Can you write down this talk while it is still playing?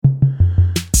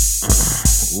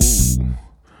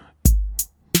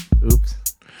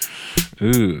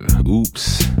Ooh,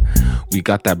 oops. We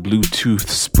got that Bluetooth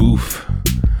spoof.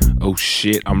 Oh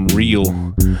shit, I'm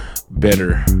real.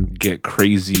 Better get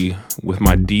crazy with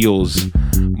my deals.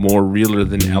 More realer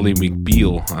than Ellie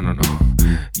McBeal. I don't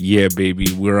know. Yeah, baby,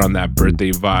 we're on that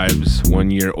birthday vibes. 1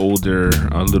 year older,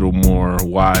 a little more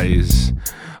wise.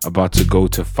 About to go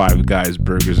to Five Guys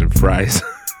Burgers and Fries.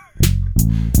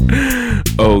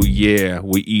 Oh yeah,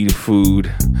 we eat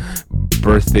food.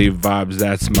 Birthday vibes,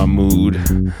 that's my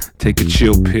mood. Take a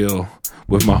chill pill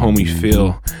with my homie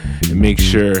Phil and make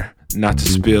sure not to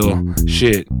spill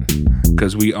shit,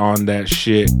 cause we on that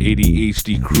shit.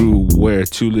 ADHD crew, we're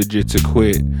too legit to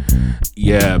quit.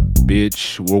 Yeah,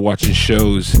 bitch, we're watching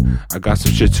shows. I got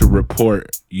some shit to report,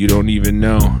 you don't even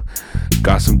know.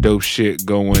 Got some dope shit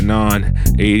going on.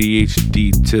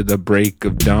 ADHD to the break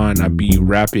of dawn. I be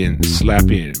rapping,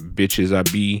 slapping, bitches I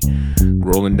be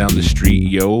rolling down the street,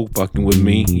 yo, fucking with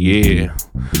me, yeah.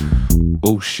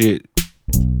 Oh shit.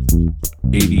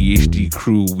 ADHD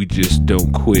crew, we just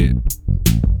don't quit.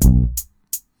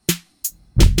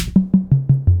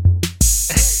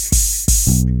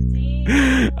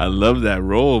 I love that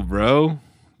roll, bro.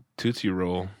 Tootsie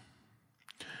roll.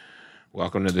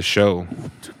 Welcome to the show.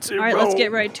 All right, let's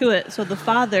get right to it. So the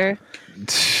father.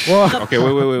 Okay,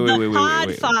 wait.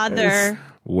 Podfather.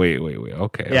 Wait.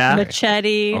 Okay. Yeah.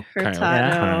 Machete. Okay.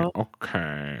 Hurtado.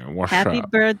 Okay. What's Happy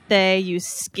up? birthday, you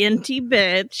skinty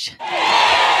bitch.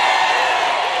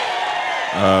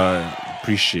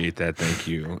 Appreciate that. Thank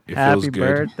you. It feels Happy good.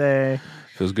 birthday.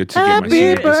 Feels good to get my senior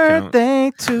Happy discount.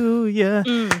 birthday to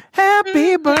you.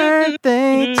 Happy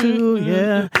birthday to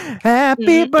you.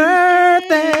 Happy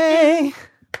birthday.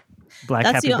 Black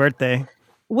That's happy the- birthday.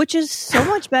 Which is so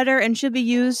much better and should be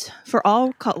used for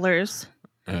all cutlers.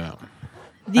 Yeah.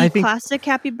 The I think- classic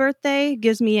happy birthday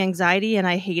gives me anxiety and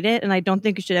I hate it and I don't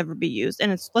think it should ever be used.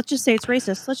 And it's, let's just say it's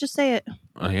racist. Let's just say it.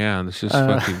 Oh yeah. Let's just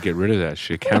fucking get rid of that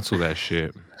shit. Cancel that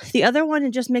shit. The other one,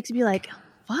 it just makes me like,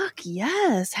 fuck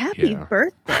yes, happy Yeah.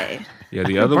 birthday. Yeah.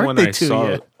 The Happy other one birthday I to saw.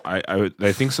 you.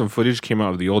 I think some footage came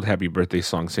out of the old Happy Birthday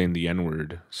song saying the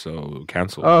N-word. So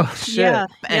canceled. Oh, shit. Yeah.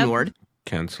 N-word.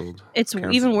 Canceled. It's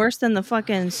Canceled. even worse than the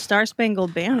fucking Star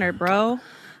Spangled Banner, bro.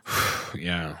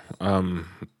 Yeah.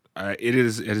 It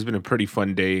has been a pretty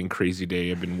fun day and crazy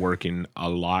day. I've been working a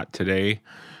lot today,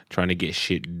 trying to get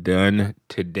shit done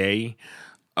today.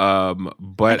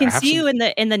 But I can have see some-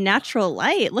 you in the natural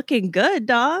light, looking good,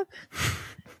 dog.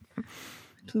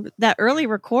 That early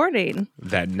recording.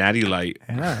 that natty light.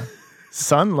 Yeah.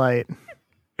 Sunlight.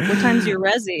 What time's your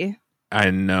resi? I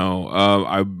know.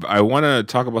 I want to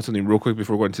talk about something real quick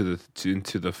before we go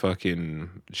into the fucking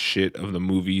shit of the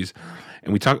movies,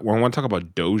 and I want to talk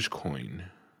about Dogecoin.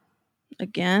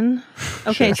 Again?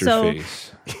 Okay, Shut your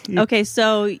face.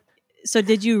 so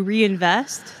did you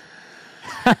reinvest?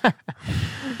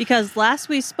 Because last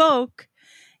we spoke,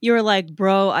 you were like,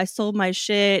 bro, I sold my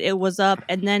shit. It was up.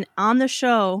 And then on the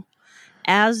show,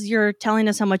 as you're telling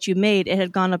us how much you made, it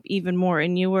had gone up even more.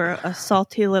 And you were a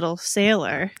salty little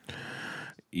sailor.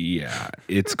 Yeah,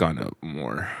 it's gone up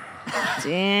more.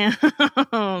 Damn.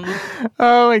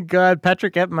 Oh my God.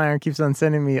 Patrick Epmeyer keeps on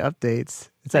sending me updates.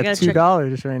 It's I at gotta check-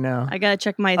 $2 right now. I got to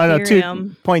check my Oh, no,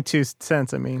 Ethereum. 2.2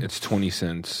 cents, I mean. It's 20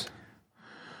 cents.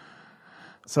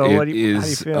 So It how do you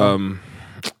feel?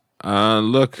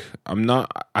 Look, I'm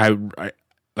not. I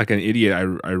like an idiot.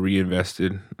 I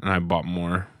reinvested and I bought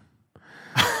more.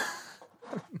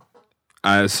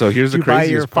 So here's Did the you buy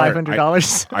your craziest part.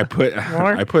 $500? I put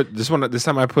More? I put this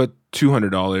time I put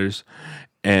 $200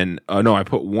 and no, I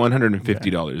put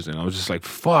 $150 in. I was just like,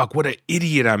 fuck, what an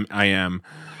idiot I am.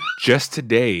 Just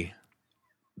today,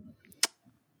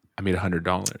 I made $100.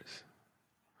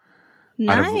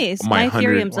 Nice. my My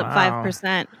 100 Ethereum's up Wow.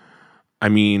 5%. I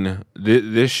mean,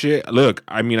 this shit. Look,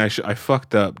 I mean, I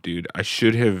fucked up, dude. I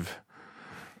should have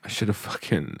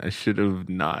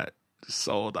not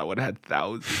sold. I would have had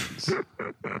thousands.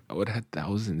 I would have had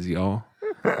thousands, y'all.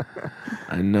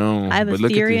 I know. I have but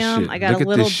look at this Ethereum. shit. I got Look a at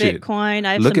little this shit. Bitcoin.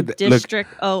 I have Look some at look, District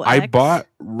OX. I bought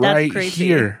right crazy.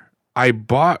 here. I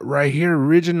bought right here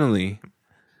originally,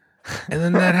 and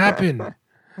then that happened.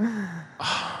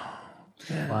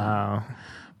 Wow.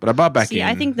 But I bought back See, in.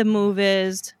 I think the move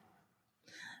is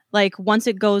like once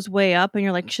it goes way up and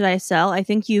you're like, should I sell? I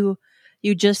think you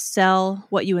just sell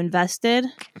what you invested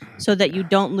so that you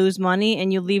don't lose money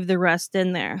and you leave the rest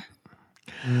in there.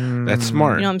 That's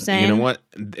smart. You know what I'm saying? You know what?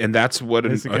 And that's what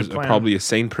That's a good plan. probably a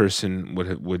sane person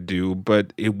would do.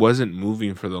 But it wasn't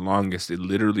moving for the longest. It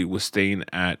literally was staying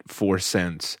at 4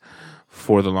 cents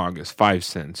for the longest. 5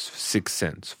 cents, 6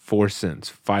 cents, 4 cents,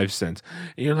 5 cents.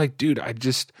 And you're like, dude,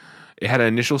 it had an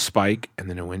initial spike and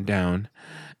then it went down.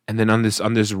 And then on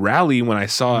this rally, when I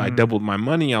saw I doubled my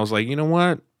money, I was like, you know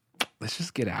what? Let's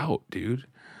just get out, dude.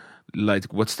 Like,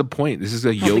 what's the point? This is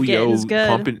a yo-yo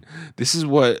pumping. This is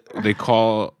what they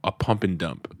call a pump and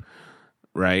dump,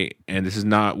 right? And this is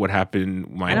not what happened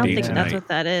my I don't day think tonight. that's what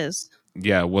that is.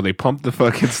 Yeah, well, they pump the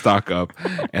fucking stock up,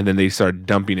 and then they start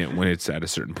dumping it when it's at a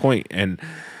certain point. And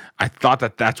I thought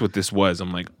that that's what this was.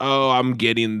 I'm like, oh, I'm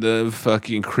getting the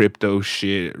fucking crypto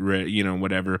shit,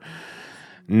 whatever.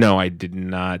 No, I did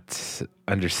not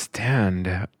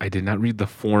understand. I did not read the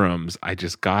forums. I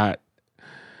just got...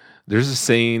 There's a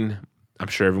saying, I'm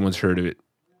sure everyone's heard of it.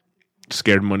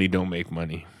 Scared money don't make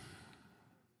money.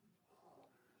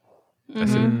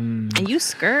 That's it. And you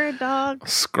scared, dog.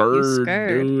 Scared,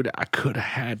 dude. I could have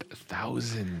had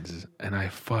thousands, and I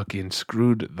fucking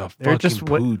screwed the fucking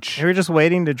pooch. They were just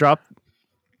waiting to drop...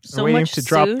 So waiting much to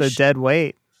drop the sush. dead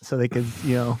weight so they could,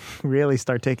 really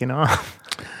start taking off.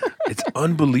 It's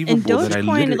unbelievable And that I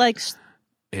Dogecoin, literally...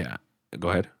 Yeah, go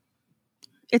ahead.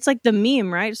 it's like the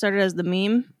meme, right? It started as the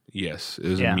meme. Yes, it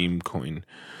was a meme coin.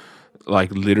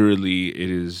 Like, literally,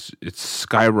 it's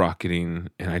skyrocketing,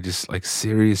 and I just, like,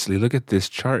 seriously, look at this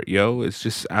chart, yo. It's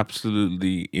just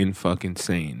absolutely fucking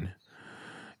insane.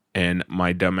 And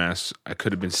my dumbass, I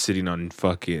could have been sitting on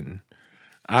fucking,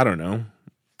 I don't know.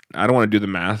 I don't want to do the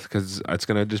math because it's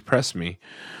going to depress me.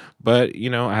 But,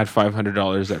 I had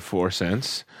 $500 at 4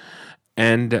 cents,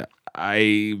 and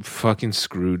I fucking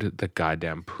screwed the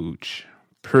goddamn pooch.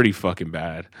 Pretty fucking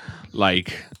bad.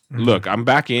 Like, look, I'm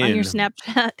back in. On your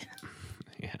Snapchat.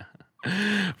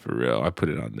 Yeah. For real. I put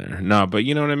it on there. No, but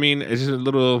you know what I mean? It's just a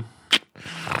little...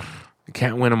 You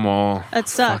can't win them all. That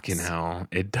sucks. Fucking hell.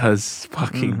 It does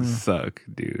fucking suck,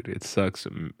 dude. It sucks.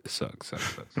 Sucks.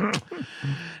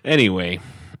 Anyway,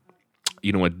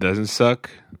 you know what doesn't suck?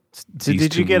 So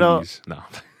did you get movies. No.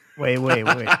 Wait.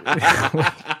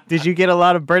 Did you get a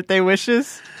lot of birthday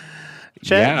wishes?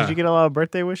 Chet, Yeah. Did you get a lot of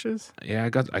birthday wishes? Yeah, I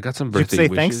got some Did you birthday say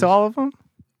wishes. thanks to all of them?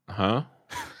 Huh?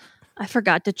 I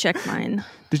forgot to check mine.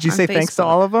 Did you On say thanks to Facebook.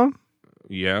 all of them?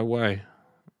 Yeah, why?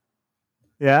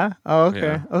 Yeah. Oh, okay.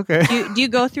 Yeah. Okay. Do you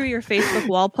go through your Facebook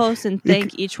wall posts and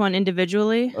thank each one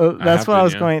individually? That's what I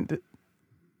was going.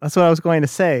 That's what I was going to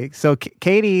say. So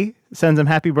Katie sends him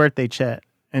happy birthday, Chet,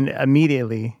 and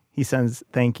immediately he sends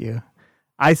thank you.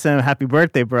 I send him happy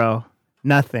birthday, bro.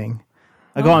 Nothing.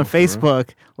 I go on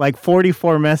Facebook, like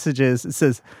 44 messages. It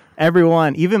says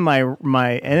everyone, even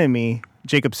my enemy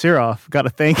Jacob Siroff, got a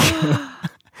thank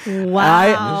you.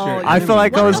 Wow. I feel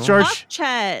like I was George. Fuck,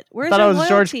 Chet. Where's Thought I your was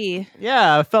George- loyalty?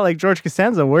 Yeah, I felt like George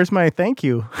Costanza. Where's my thank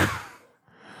you?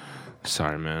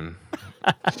 Sorry, man.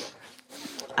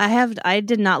 I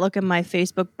did not look at my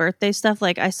Facebook birthday stuff.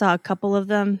 Like, I saw a couple of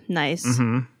them. Nice.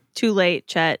 Too late,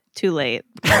 Chet. Too late.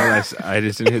 Well, I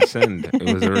just didn't hit send.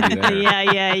 It was already there.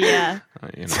 Yeah.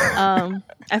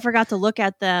 I forgot to look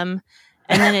at them,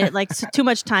 and then it too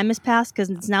much time has passed because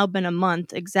it's now been a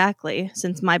month exactly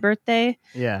since my birthday.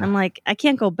 Yeah. I'm like, I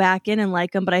can't go back in and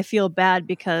like them, but I feel bad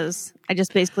because I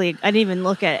didn't even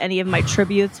look at any of my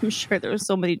tributes. I'm sure there was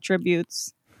so many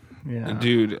tributes. Yeah.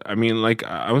 Dude, I mean, like,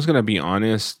 I was gonna be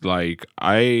honest. Like,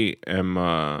 I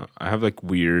have like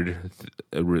weird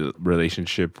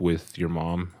relationship with your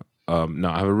mom. No,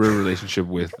 I have a real relationship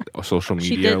with social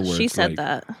media. Where She it's said like,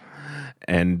 that.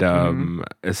 And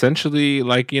essentially,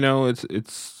 like,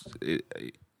 it's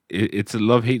a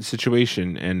love-hate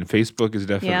situation, and Facebook is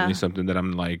definitely something that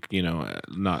I'm like,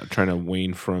 not trying to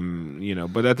wane from,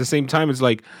 but at the same time, it's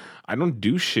like, I don't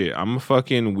do shit. I'm a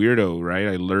fucking weirdo, right?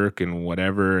 I lurk and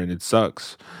whatever, and it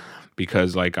sucks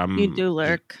because, like, You do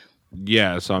lurk.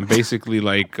 yeah, so I'm basically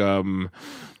like, I'm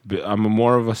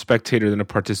more of a spectator than a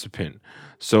participant.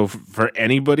 So for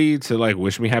anybody to like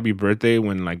wish me happy birthday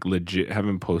when like legit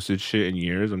haven't posted shit in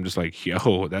years, I'm just like,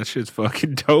 yo, that shit's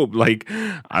fucking dope. Like,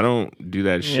 I don't do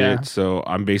that shit. Yeah. So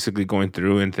I'm basically going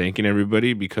through and thanking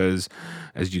everybody because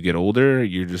as you get older,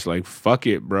 you're just like, fuck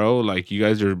it, bro. Like, you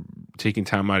guys are taking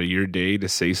time out of your day to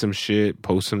say some shit,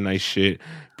 post some nice shit.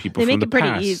 People They from make the it pretty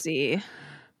past. easy.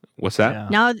 What's that? Yeah.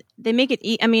 Now they make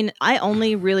it. I mean, I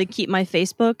only really keep my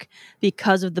Facebook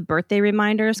because of the birthday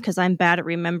reminders because I'm bad at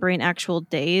remembering actual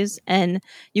days. And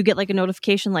you get like a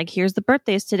notification like, "Here's the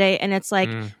birthdays today," and it's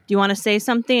like, "Do you want to say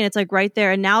something?" And it's like right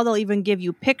there. And now they'll even give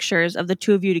you pictures of the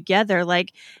two of you together.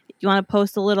 Like, you want to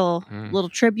post a little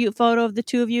tribute photo of the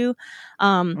two of you.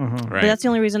 But Right. that's the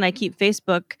only reason I keep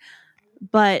Facebook.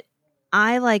 But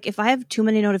I like if I have too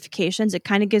many notifications, it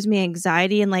kind of gives me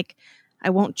anxiety and like. I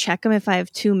won't check them if I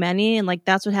have too many. And like,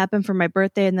 that's what happened for my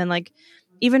birthday. And then like,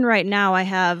 even right now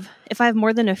if I have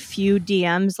more than a few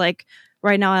DMs, like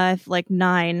right now I have like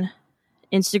 9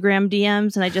 Instagram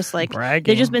DMs, and I just like Bragging.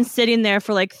 they've just been sitting there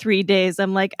for like 3 days.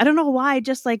 I'm like, I don't know why. I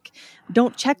just like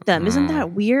don't check them. Isn't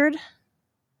that weird?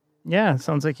 Yeah,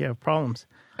 sounds like you have problems.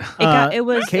 It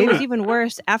was Katie. even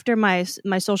worse after my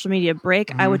social media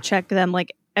break. I would check them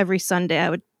like every Sunday. I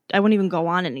wouldn't even go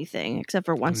on anything except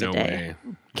for once No a day. way.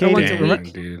 Katie, once a Dang,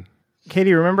 week. dude.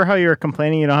 Katie, remember how you were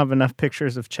complaining you don't have enough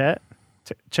pictures of Chet?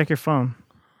 Check your phone.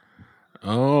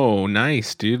 Oh,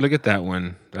 nice, dude. Look at that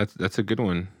one. That's a good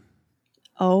one.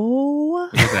 Oh,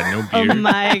 Look at that. No oh beard.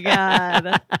 my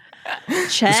God.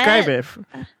 Chet. Describe it.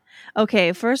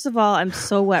 Okay, first of all, I'm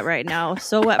so wet right now.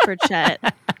 So wet for Chet.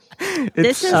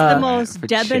 This is the most for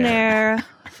debonair,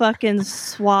 fucking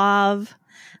suave.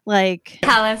 Like,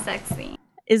 Hella sexy.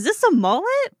 is this a mullet?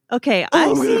 Okay,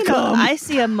 I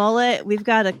see a mullet. We've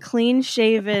got a clean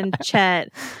shaven Chet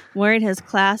wearing his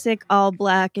classic all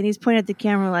black, and he's pointing at the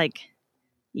camera like,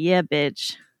 "Yeah,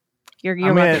 bitch, you're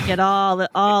about to get all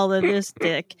of this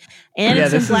dick," and Yeah,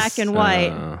 it's in this black is, and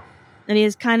white, and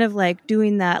he's kind of like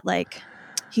doing that, like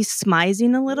he's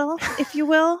smizing a little, if you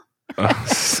will.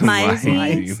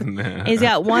 Smizing. And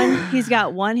he's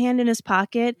got one hand in his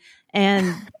pocket,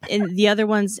 and the other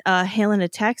one's hailing a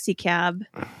taxi cab.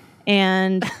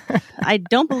 And I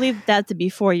don't believe that to be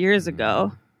 4 years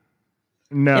ago.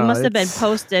 No, It must have been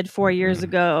posted 4 years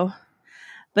ago.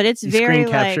 But it's You very screen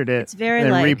captured it. it's very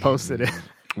and like reposted it.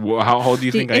 Well, how old do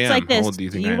you think I it's am? like this. How old do you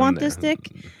think I am want then? this dick?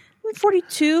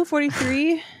 42,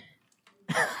 43.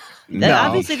 No.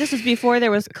 Obviously, this was before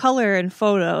there was color in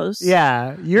photos.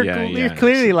 Yeah, you're Yeah,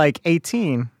 clearly like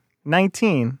 18,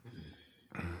 19.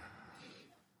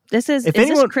 This is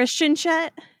anyone- this Christian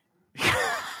Chet?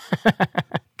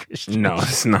 No,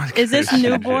 it's not. Is this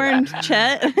Christian newborn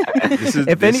Chet? Chet.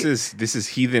 This is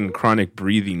heathen chronic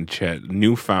breathing Chet.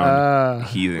 Newfound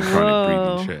heathen chronic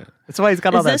Whoa. breathing Chet. That's why he's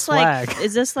got all that swag.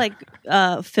 Is this like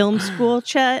film school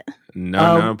Chet?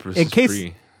 No, in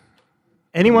case-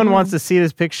 Anyone wants to see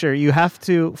this picture, you have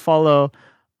to follow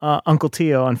Uncle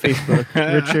Tio on Facebook,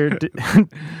 Richard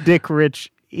Dick Rich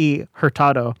E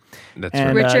Hurtado. That's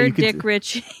And, right. Richard you could- Dick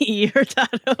Rich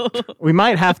Hurtado. We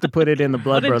might have to put it in the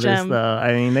Blood What a Brothers, gem. though.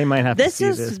 I mean, they might have to This see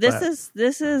is this.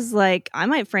 this is like I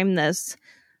might frame this.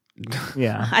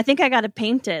 Yeah. I think I got to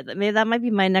paint it. Maybe that might be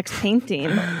my next painting.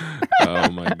 Oh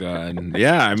my god.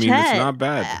 Yeah, I mean Chet. it's not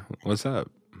bad. What's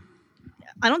up?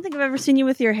 I don't think I've ever seen you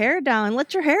with your hair down.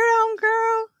 Let your hair down,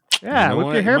 girl. Yeah, You know whip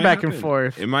what? your It hair might back and happen.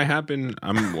 forth. It might happen.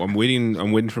 I'm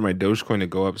waiting for my Dogecoin to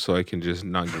go up so I can just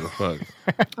not give a fuck.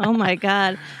 Oh my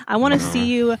god. I want to see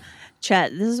you,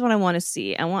 Chet. This is what I want to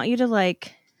see. I want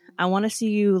to see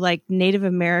you like Native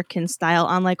American style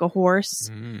on like a horse,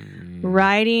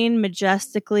 riding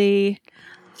majestically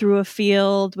through a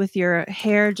field with your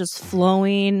hair just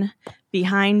flowing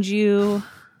behind you.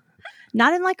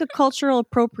 Not in like a cultural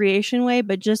appropriation way,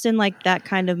 but just in like that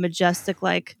kind of majestic,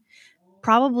 like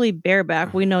probably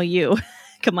bareback. We know you.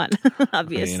 Come on,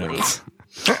 obviously.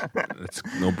 It's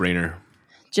no brainer.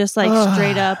 Just like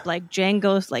straight up, like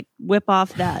Django's, like whip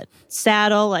off that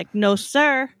saddle, like no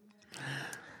sir.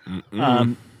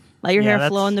 Let your hair that's-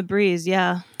 flow in the breeze.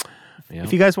 Yeah.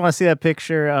 If you guys want to see that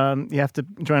picture, you have to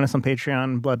join us on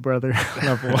Patreon, Blood Brother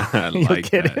level. I You'll like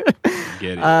get that. it.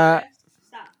 Get it.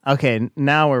 Okay,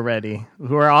 now we're ready.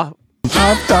 We're off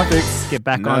topics. Get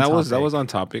back No, on that topic. was on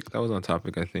topic. That was on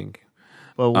topic, I think.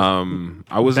 Well,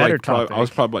 I was better like, I was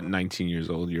topic. probably about 19 years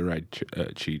old. You're right,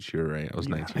 Cheech. You're right. I was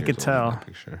 19. I years could old in tell. that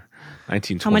picture.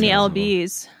 19. How many 20 years old.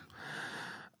 LBs?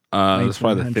 That's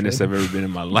probably the 1900. thinnest I've ever been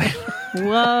in my life.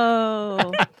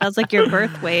 Whoa. That's like your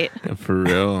birth weight. For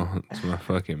real, it's my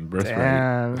fucking birthright.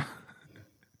 damn.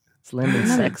 It's Lyndon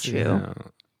Not sexy. true.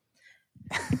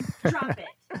 Yeah. Drop it.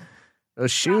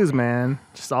 Those shoes, man,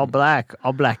 just all black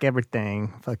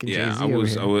everything. Fucking Yeah,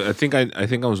 Jay-Z I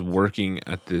think I was working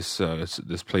at this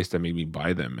this place that made me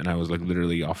buy them, and I was like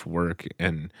literally off work,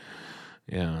 and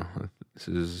yeah,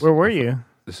 Where were you?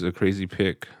 This is a crazy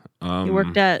pick. You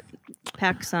worked at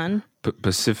PacSun.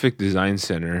 Pacific Design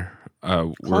Center,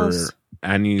 where Close.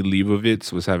 Annie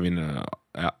Leibovitz was having a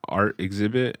art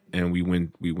exhibit, and we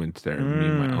went there. Me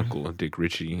and my uncle Dick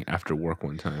Ritchie after work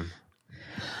one time.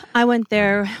 I went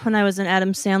there when I was in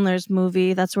Adam Sandler's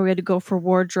movie. That's where we had to go for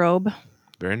wardrobe.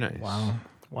 Very nice.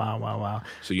 Wow.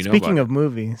 So you know, Speaking about of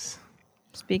movies,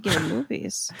 Speaking of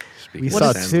movies, speaking we of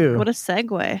saw Sandler. two. what a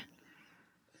segue.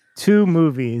 Two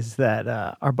movies that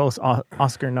are both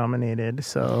Oscar nominated.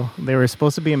 So they were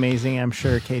supposed to be amazing. I'm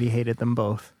sure Katie hated them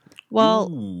both. Well,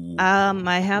 Ooh.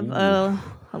 I have a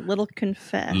little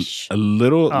confess. A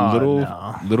little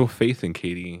no. little faith in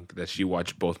Katie that she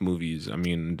watched both movies. I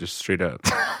mean, just straight up.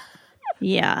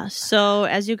 Yeah. So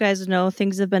as you guys know,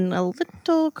 things have been a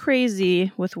little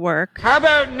crazy with work. How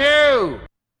about new?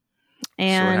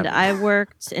 And So what I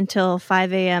worked until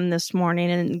 5 a.m. this morning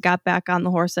and got back on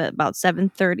the horse at about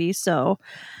 7:30. So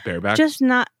Bareback. just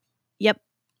not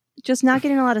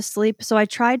getting a lot of sleep. So I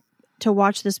tried to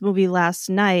watch this movie last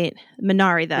night,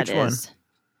 Minari, that Which one? is.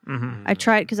 Mm-hmm. I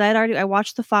tried because I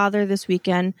watched The Father this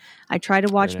weekend. I tried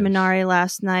to watch Very nice. Minari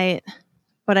last night,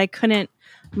 but I couldn't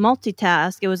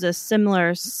multitask. It was a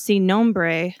similar sin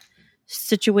nombre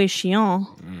situation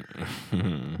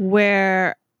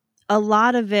where a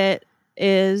lot of it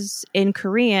is in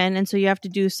Korean, and so you have to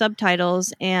do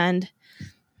subtitles, and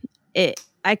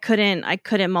I couldn't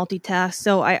multitask.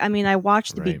 So I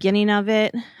watched the Right. beginning of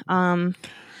it. And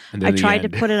then I the tried to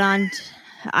end. put it on.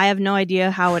 I have no idea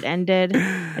how it ended.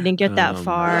 I didn't get that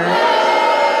far.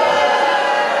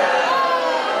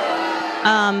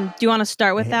 Do you want to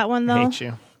start with that one though? Hate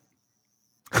you.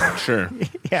 Sure.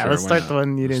 Yeah, Sure, let's why start not? the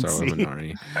one you didn't Start with see.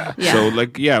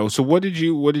 Minari. Yeah. So what did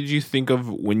you think of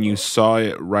when you saw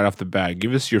it right off the bat?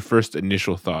 Give us your first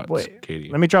initial thoughts, Wait, Katie.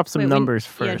 let me drop some Wait, numbers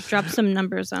Yeah, first. drop some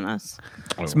numbers on us.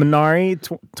 It's Minari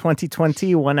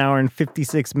 2020, 1 hour and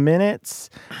 56 minutes.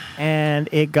 And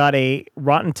it got a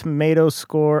Rotten Tomatoes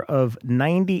score of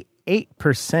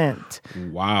 98%.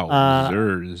 Wow.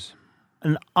 Zers.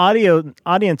 An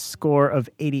audience score of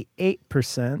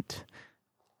 88%.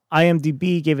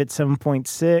 IMDb gave it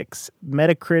 7.6.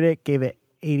 Metacritic gave it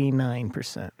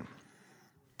 89%.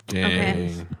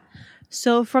 Dang.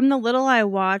 So from the little I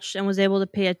watched and was able to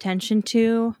pay attention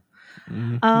to,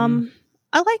 I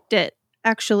liked it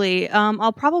actually.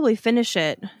 I'll probably finish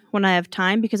it when I have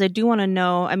time because I do want to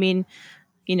know. I mean,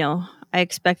 I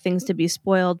expect things to be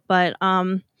spoiled, but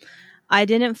I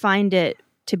didn't find it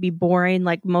to be boring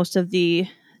like most of the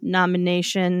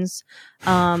nominations.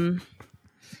 The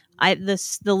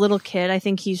little kid, I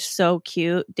think he's so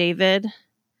cute, David.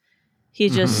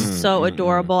 He's just so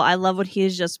adorable. I love when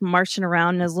he's just marching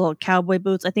around in his little cowboy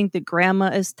boots. I think the grandma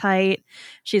is tight.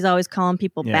 She's always calling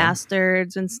people Yeah.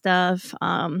 bastards and stuff.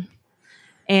 So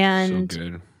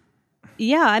good.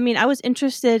 Yeah, I mean, I was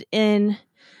interested in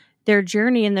their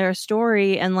journey and their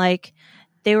story, and like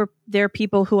they're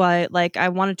people who I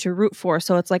wanted to root for.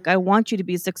 So it's like I want you to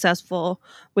be successful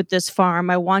with this farm.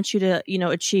 I want you to,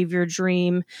 achieve your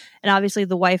dream. And obviously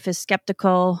the wife is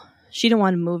skeptical. She didn't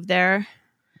want to move there.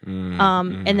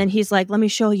 And then he's like, "Let me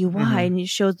show you why." And he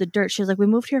shows the dirt. She's like, "We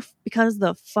moved here because of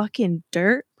the fucking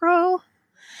dirt, bro." And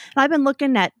I've been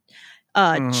looking at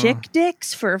chick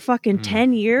dicks for fucking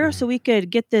 10 years so we could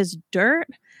get this dirt.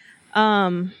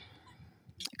 A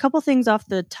couple things off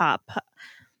the top.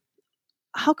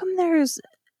 How come there's,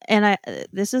 and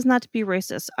this is not to be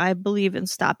racist, I believe in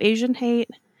Stop Asian Hate.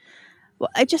 Well,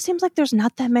 it just seems like there's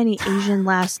not that many Asian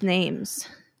last names.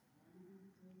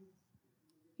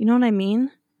 You know what I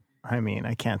mean? I mean,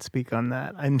 I can't speak on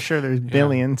that. I'm sure there's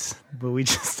billions, but we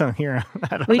just don't hear them.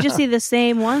 I don't We know. just see the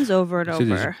same ones over and So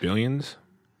there's over. billions?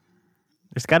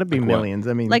 There's got to be Like what? millions.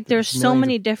 I mean, Like there's so millions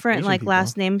many of different Asian like people.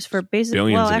 last names for basic.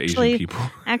 Billions Well, of actually, Asian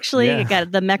people. Yeah. you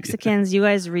got the Mexicans. You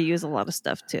guys reuse a lot of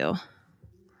stuff too.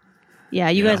 Yeah,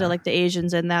 you guys Yeah. are like the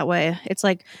Asians in that way. It's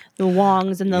like the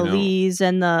Wongs and the You know- Lees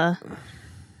and the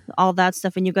all that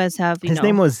stuff, and you guys have. His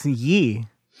name was Yi.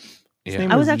 Yeah.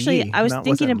 name I was was actually. Yi, I was not-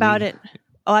 thinking wasn't about Lee. it.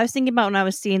 Oh, I was thinking about when I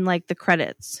was seeing like the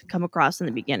credits come across in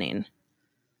the beginning.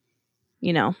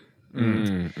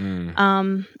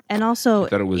 And also You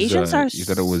thought it was Asians are. you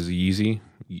thought it was Yeezy?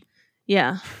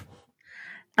 Yeah.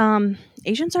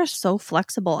 Asians are so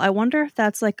flexible. I wonder if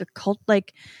that's like a cult,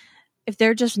 like if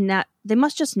they're just they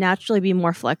must just naturally be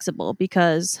more flexible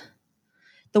because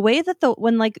the way that the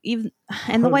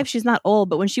wife, she's not old,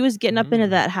 but when she was getting up into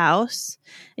that house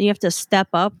and you have to step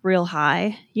up real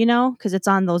high, because it's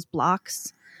on those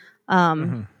blocks.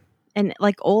 And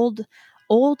like old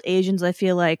Asians, I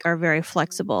feel like are very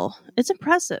flexible. It's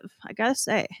impressive, I gotta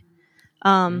say. But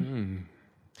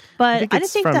I didn't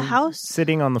it's think the from house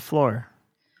sitting on the floor.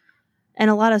 and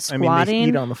a lot of I mean, they squatting.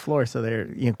 eat on the floor, so they're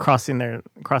crossing their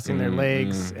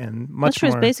legs and much Which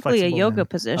was more basically a flexible yoga than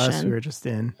position. Us who are just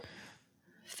in.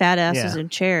 Fat asses Yeah. in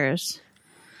chairs.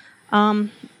 And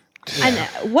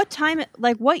what time?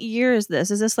 Like, what year is this?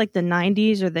 Is this like the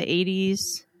 90s or the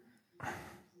 80s?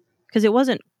 Because it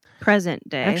wasn't present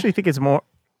day. I actually think it's more.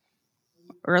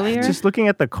 earlier. Just looking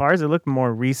at the cars, it looked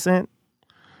more recent.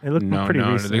 It looked pretty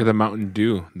No. recent. Look at the Mountain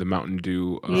Dew. The Mountain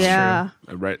Dew. Yeah.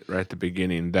 Right at the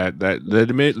beginning. That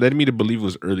led me to believe it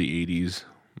was early '80s.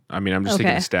 I mean, I'm just taking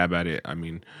Okay. a stab at it. I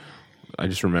mean, I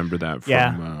just remember that from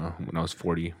Yeah. when I was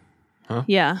 40.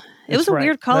 Yeah. It was That's a right.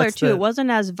 weird color That's too. the- It wasn't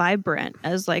as vibrant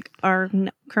as like our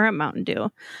current Mountain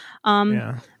Dew.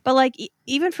 Yeah. But like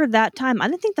even for that time, I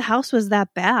didn't think the house was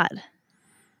that bad.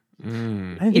 I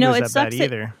didn't think You know, it it was that bad sucks that-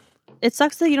 either. It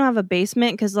sucks that you don't have a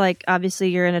basement because, like, obviously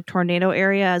you're in a tornado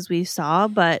area, as we saw.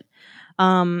 But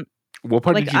What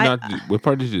part Like, did you I- not? What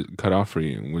part did it cut off for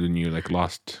you when you like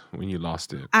lost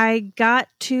it? I got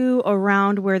to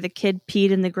around where the kid peed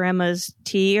in the grandma's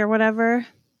tea or whatever.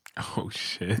 Oh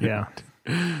shit! Yeah.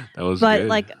 That was. But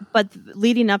good. but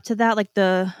leading up to that, like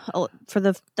for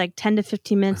the like 10 to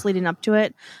 15 minutes leading up to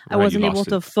it, I Right, you wasn't able lost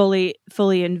to it.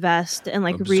 fully invest and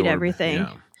like read Absorb, everything.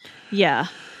 yeah. Yeah.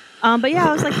 But yeah,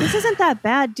 I was like, this isn't that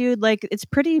bad, dude. Like, it's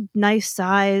pretty nice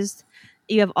sized.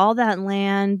 You have all that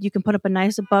land. You can put up a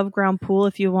nice above ground pool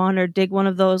if you want, or dig one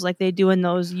of those like they do in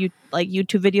those YouTube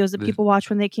videos that people watch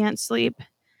when they can't sleep.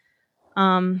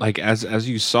 Like as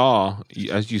you saw,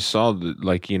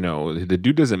 like, you know, the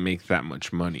dude doesn't make that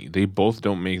much money. They both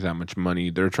don't make that much money.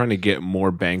 They're trying to get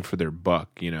more bang for their buck,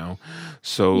 you know.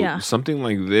 So Yeah. something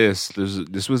like this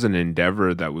was an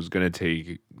endeavor that was going to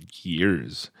take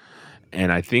years,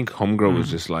 and I think Homegirl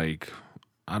was just like,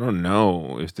 I don't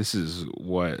know if this is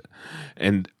what.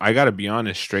 And I got to be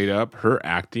honest, straight up, her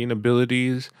acting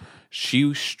abilities.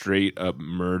 She straight up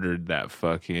murdered that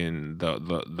fucking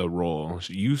the role.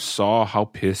 You saw how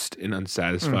pissed and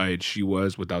unsatisfied she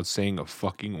was without saying a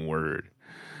fucking word.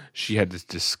 She had this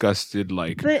disgusted,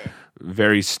 like, But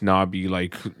very snobby,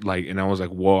 like, and I was like,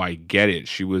 whoa, I get it.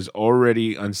 She was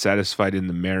already unsatisfied in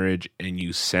the marriage, and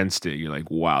you sensed it. You're like,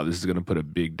 wow, this is gonna put a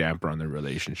big damper on their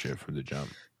relationship from the jump.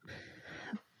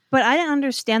 But I didn't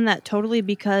understand that totally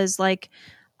because, like,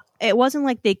 it wasn't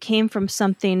like they came from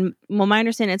something. Well, my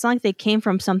understanding, it's not like they came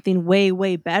from something way,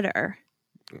 way better.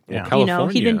 Yeah. Well, You know,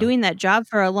 he'd been California. doing that job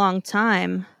for a long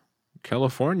time.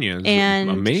 California is And-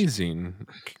 amazing.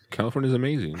 California's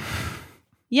amazing.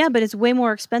 Yeah, but it's way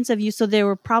more expensive. So they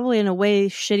were probably in a way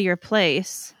shittier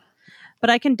place. But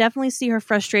I can definitely see her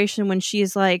frustration when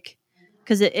she's like,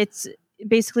 because it's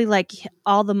basically like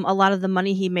a lot of the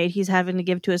money he made, he's having to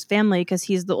give to his family because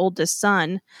he's the oldest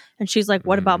son. And she's like,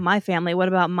 what about my family? What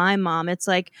about my mom? It's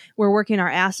like, we're working our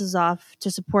asses off to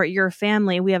support your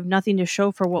family. We have nothing to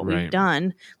show for what Right. we've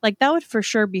done. Like, that would for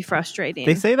sure be frustrating.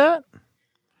 They say that?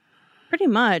 Pretty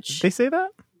much. They say that?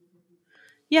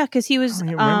 Yeah, because he I was don't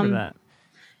even remember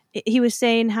that. he was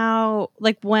saying how,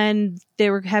 like, when they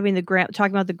were having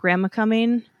talking about the grandma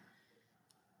coming,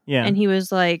 Yeah. and he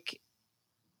was like,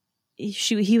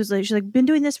 he was like, she's like, been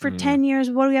doing this for 10 years.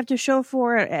 What do we have to show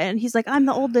for it? And he's like, I'm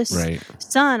the oldest Right.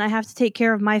 son. I have to take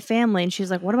care of my family. And she's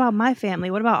like, what about my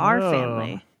family? What about our Oh.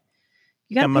 family?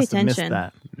 You I got to pay must have missed attention.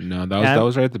 that. No, that was Yeah. that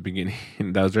was right at the beginning.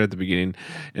 That was right at the beginning,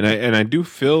 and I do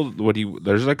feel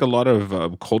there's like a lot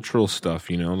of cultural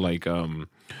stuff, you know, like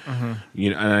you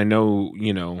know, and I know,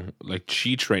 you know, like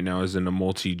Cheech right now is in a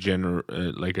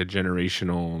like a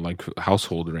generational like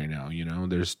household right now. You know,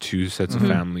 there's two sets of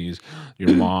families.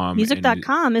 Your mom, and-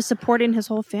 Music.com is supporting his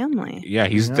whole family. yeah,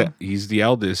 he's the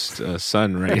eldest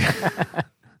son, right?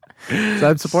 So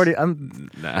I'm supporting.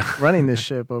 I'm Nah. running this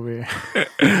ship over here.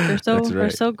 They're so That's they're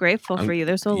right. so grateful for you.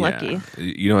 They're so Yeah. lucky.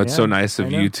 You know, it's so Yeah, nice I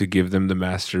of know. you to give them the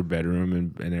master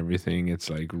bedroom and everything. It's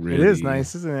like really It is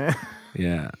nice, isn't it?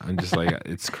 Yeah, I'm just like,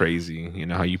 it's crazy. You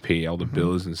know how you pay all the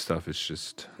bills and stuff. It's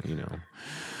just, you know.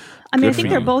 I mean, I Good think for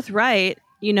they're you. both right.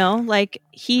 You know, like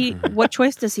what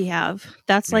choice does he have?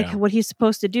 That's like Yeah. what he's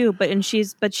supposed to do. But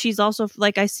she's also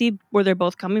like, I see where they're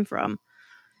both coming from.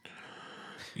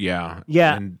 Yeah.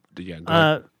 Yeah. And, yeah. Go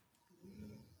ahead.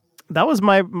 That was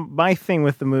my thing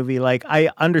with the movie. Like, I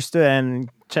understood, and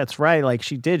Chet's right. Like,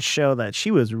 she did show that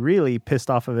she was really pissed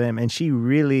off of him, and she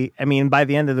really, I mean, by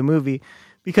the end of the movie,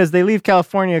 because they leave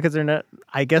California because they're not,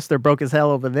 I guess they're broke as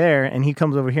hell over there, and he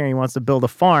comes over here and he wants to build a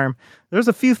farm. There's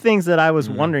a few things that I was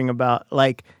wondering about.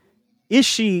 Like, is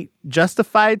she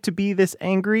justified to be this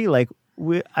angry? Like,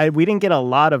 we didn't get a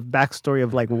lot of backstory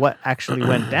of like what actually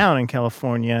went down in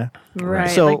California. Right.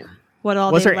 So like, what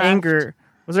all was they her left. anger?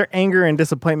 Was her anger and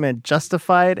disappointment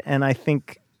justified? And I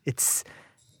think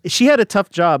she had a tough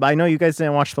job. I know you guys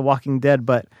didn't watch The Walking Dead,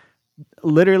 but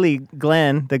literally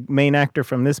Glenn, the main actor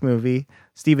from this movie,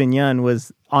 Stephen Yeun,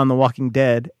 was on The Walking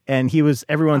Dead, and he was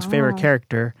everyone's favorite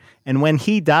character. And when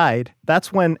he died,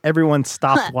 that's when everyone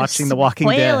stopped watching The Walking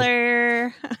Dead.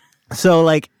 Spoiler. So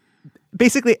like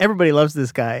basically everybody loves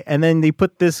this guy. And then they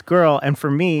put this girl, and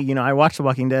for me, you know, I watched The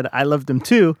Walking Dead. I loved him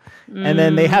too. And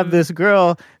then they have this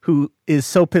girl who is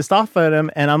so pissed off at him.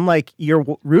 And I'm like, you're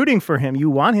rooting for him. You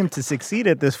want him to succeed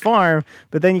at this farm.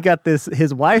 But then you got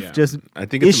his wife just, I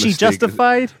think it's is a she mistake.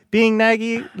 justified being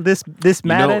naggy, this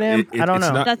mad at him? I don't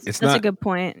know. That's a good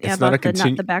point. Yeah, about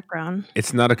not the background.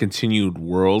 It's not a continued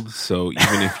world. So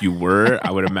even if you were, I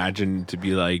would imagine to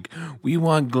be like, we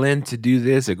want Glenn to do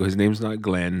this. I go, his name's not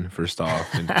Glenn, first off.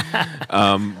 And,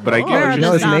 but I I get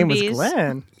know his name was zombies.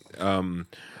 Glenn.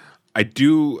 I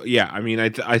do, yeah. I mean,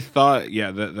 I thought,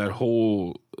 yeah, the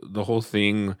whole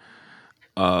thing.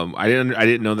 I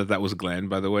didn't know that was Glenn.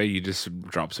 By the way, you just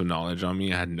dropped some knowledge on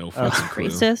me. I had no fucking clue.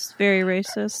 Racist, very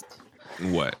racist.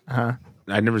 What? Uh-huh.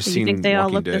 I'd never seen. You think they all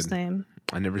Walking look Dead. the same?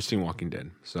 I never seen Walking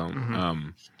Dead. So,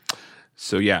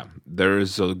 so yeah,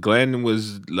 Glenn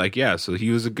was like, yeah. So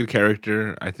he was a good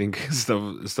character. I think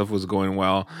stuff was going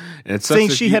well, and it's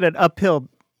Saying she had an uphill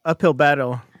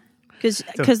battle.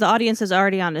 Because the audience is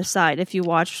already on his side. If you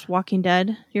watch Walking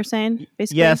Dead, you're saying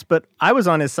basically. Yes, but I was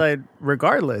on his side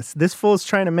regardless. This fool's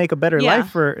trying to make a better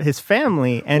life for his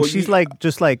family, and she's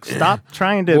just like, stop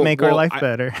trying to make our life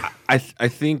better. I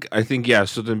think yeah.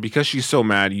 So then, because she's so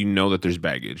mad, you know that there's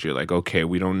baggage. You're like, okay,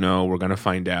 we don't know. We're gonna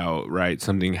find out, right?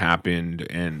 Something happened,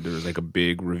 and there was like a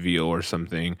big reveal or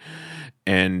something,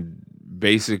 and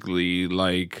basically,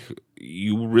 like,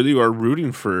 you really are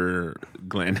rooting for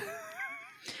Glenn.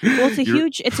 Well, it's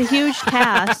a huge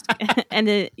task,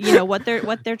 and what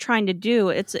they're trying to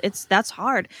do. That's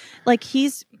hard. Like,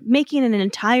 he's making an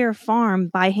entire farm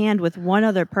by hand with one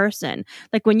other person.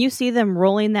 Like, when you see them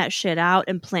rolling that shit out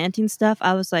and planting stuff,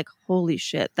 I was like, holy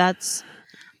shit, that's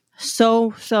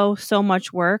so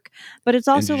much work. But it's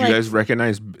also Did you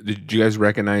guys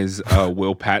recognize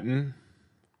Will Patton?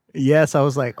 Yes, I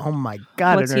was like, oh my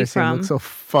god, What's I've never he seen him from? look so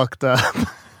fucked up.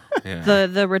 Yeah.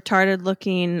 the retarded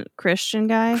looking Christian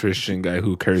guy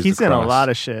who carries He's the in cross. a lot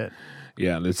of shit.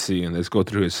 Yeah, let's see, and let's go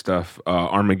through his stuff.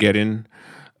 Armageddon.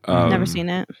 Never seen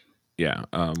it. Yeah,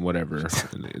 whatever.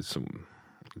 It's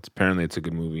apparently it's a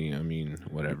good movie. I mean,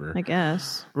 whatever. I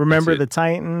guess. Remember That's the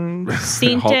it. Titans?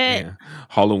 Seen it. Yeah.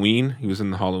 Halloween. He was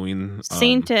in the Halloween.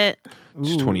 Seen it. It's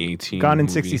 2018. Gone in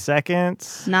movie. 60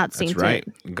 Seconds. Not seen That's right.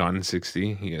 it. Gone in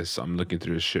 60. Yes, I'm looking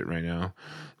through his shit right now.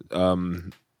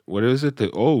 What is it? The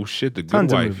Good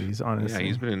Tons of Wife. movies, honestly. Yeah,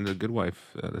 he's been in The Good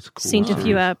Wife. That's cool. Seen a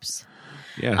few eps.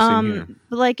 Yeah, same here.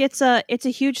 But like it's a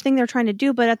huge thing they're trying to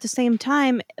do, but at the same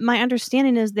time, my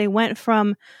understanding is they went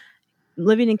from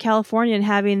living in California and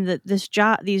having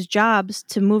these jobs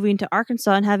to moving to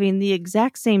Arkansas and having the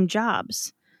exact same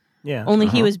jobs. Yeah. Only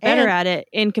he was better And- at it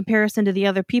in comparison to the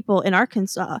other people in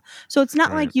Arkansas. So it's not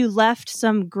Right. like you left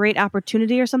some great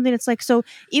opportunity or something. It's like, so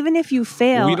even if you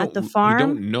fail at the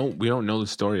farm, we don't know the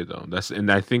story though.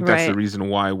 And I think that's the Right. reason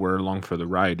why we're along for the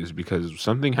ride is because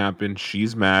something happened.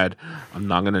 She's mad. I'm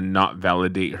not gonna not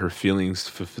validate her feelings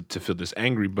to feel this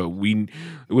angry, but it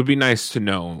would be nice to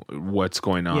know what's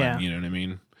going on. Yeah. You know what I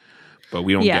mean? But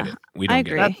we don't Yeah, get it. We don't I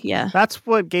get agree. it. Yeah. That's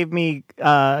what gave me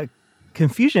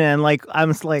confusion. And like, I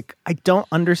was like, I don't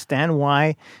understand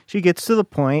why she gets to the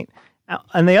point.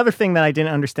 And the other thing that I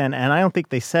didn't understand, and I don't think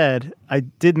they said, I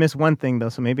did miss one thing though,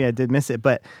 so maybe I did miss it,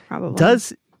 but Probably.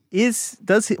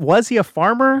 was he a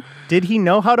farmer? Did he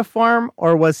know how to farm,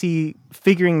 or was he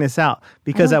figuring this out?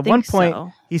 Because I at don't one think point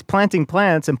so. he's planting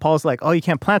plants and Paul's like, oh, you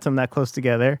can't plant them that close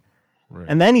together. Right.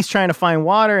 And then he's trying to find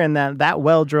water, and that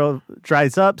well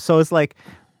dries up. So it's like,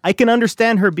 I can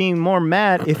understand her being more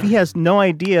mad if he has no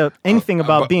idea anything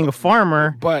about being a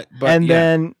farmer. but and yeah.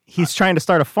 then he's trying to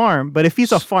start a farm. But if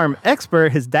he's a farm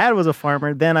expert, his dad was a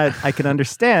farmer, then I can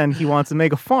understand he wants to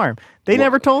make a farm. They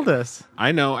never told us.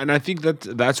 I know, and I think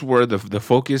that's where the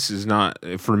focus is not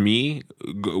for me.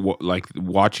 Like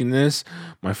watching this,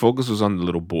 my focus was on the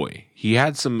little boy. He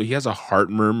has a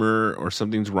heart murmur or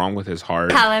something's wrong with his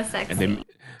heart. Hella sexy. And then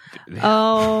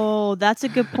Oh, that's a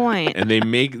good point. and they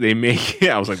make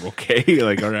I was like, okay,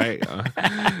 like, all right,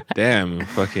 damn,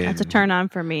 fucking. That's a turn on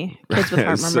for me. Kids with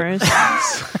heart murmurs.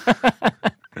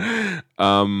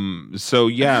 So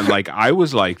yeah, like I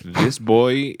was like, this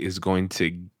boy is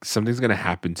something's gonna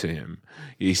happen to him.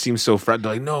 He seems so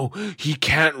fragile. Like, no, he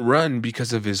can't run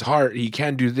because of his heart. He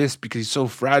can't do this because he's so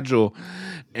fragile.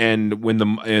 And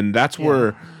that's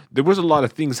where there was a lot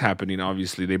of things happening.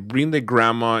 Obviously, they bring the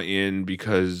grandma in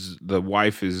because the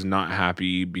wife is not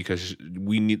happy because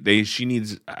she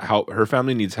needs help. Her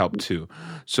family needs help too.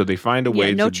 So they find a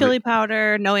way. No to chili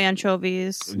powder, no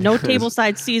anchovies, no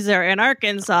tableside Caesar in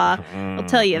Arkansas. I'll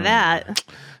tell you that.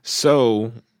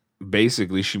 So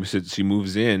basically she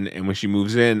moves in, and when she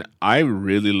moves in, I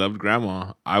really loved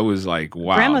Grandma. I was like,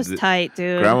 wow, Grandma's tight,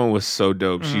 dude. Grandma was so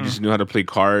dope. She just knew how to play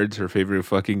cards, her favorite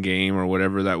fucking game or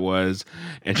whatever that was,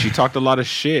 and she talked a lot of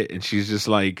shit. And she's just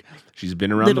like, she's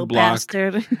been around Little the block,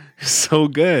 bastard. so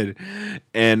good.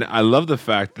 And I love the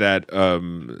fact that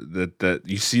that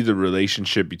you see the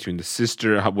relationship between the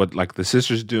sister, what like the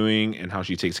sister's doing, and how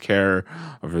she takes care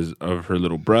of her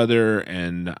little brother,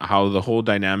 and how the whole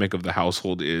dynamic of the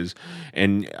household is.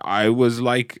 And I was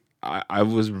like,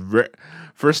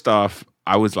 first off,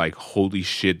 I was like, holy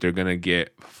shit, they're gonna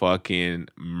get fucking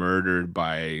murdered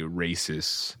by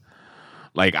racists.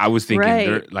 Like I was thinking,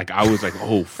 I was like,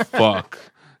 oh fuck.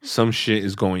 Some shit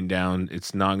is going down.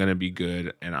 It's not going to be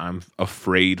good. And I'm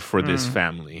afraid for this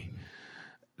family.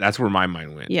 That's where my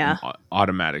mind went. Yeah.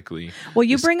 Automatically. Well,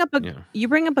 you bring up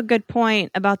a good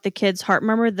point about the kid's heart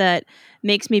murmur that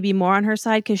makes me be more on her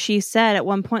side. Cause she said at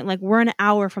one point, like, we're an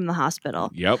hour from the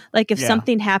hospital. Yep. Like if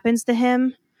something happens to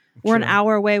him, we're an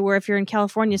hour away, where if you're in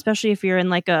California, especially if you're in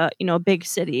like a big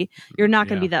city, you're not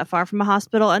going to be that far from a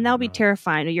hospital, and that'll be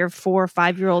terrifying. You're a 4 or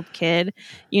 5 year old kid,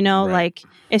 like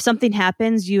if something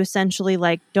happens, you essentially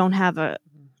like don't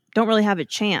really have a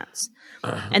chance.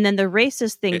 And then the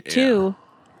racist thing too,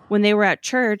 when they were at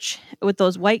church with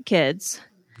those white kids,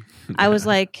 I was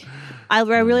like, I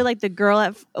really like the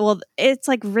girl it's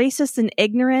like racist and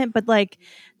ignorant, but like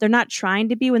they're not trying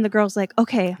to be, when the girl's like,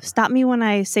 okay, stop me when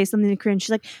I say something in Korean. She's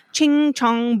like, ching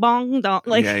chong bong dong.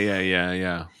 Like,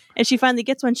 yeah. And she finally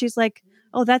gets one. She's like,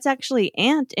 oh, that's actually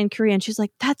aunt in Korean. She's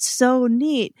like, that's so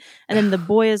neat. And then the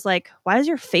boy is like, why is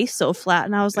your face so flat?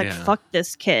 And I was like, fuck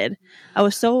this kid. I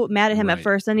was so mad at him at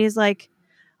first. And he's like,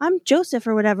 I'm Joseph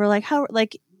or whatever. Like how,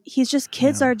 like he's just,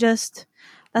 kids are just,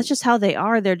 that's just how they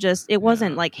are. They're just, it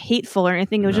wasn't like hateful or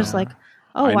anything. It was just like,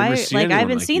 oh, why? Like I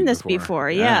haven't seen this before.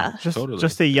 Yeah.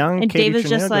 Just a young. And Katie David's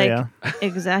just Trinidad, like,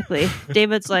 exactly.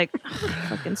 David's like,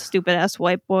 fucking stupid ass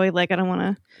white boy. Like I don't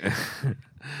want to.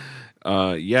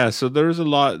 So there's a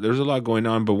lot going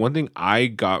on. But one thing I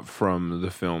got from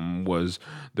the film was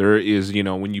there is,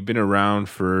 when you've been around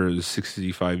for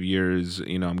 65 years,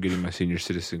 I'm getting my senior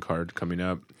citizen card coming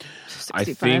up. 65, I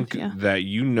think that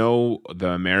the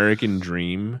American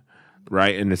dream,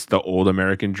 right? And it's the old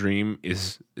American dream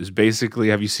is basically,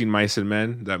 have you seen Mice and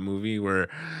Men, that movie where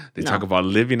they talk about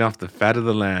living off the fat of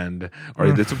the land, or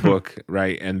it's a book,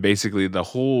 right? And basically the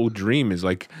whole dream is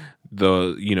like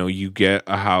you get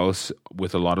a house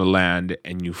with a lot of land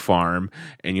and you farm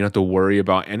and you don't have to worry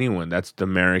about anyone. That's the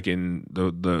American,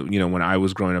 when I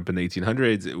was growing up in the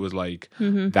 1800s, it was like,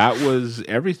 that was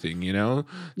everything, to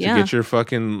get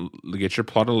your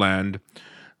plot of land,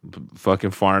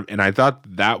 fucking farm. And I thought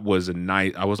that was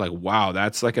I was like, wow,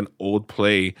 that's like an old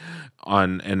play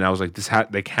and I was like,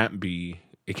 it can't be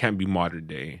modern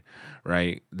day,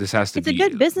 right? This has to be. It's a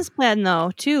good business plan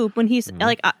though, too. When he's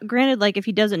like, granted, like if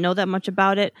he doesn't know that much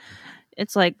about it,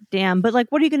 it's like, damn. But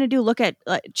like, what are you going to do? Look at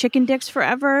chicken dicks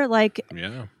forever? Like,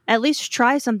 at least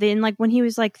try something. Like when he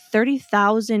was like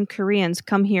 30,000 Koreans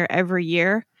come here every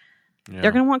year.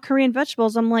 They're going to want Korean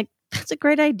vegetables. I'm like, that's a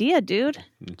great idea, dude.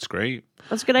 It's great.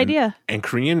 That's a good idea. And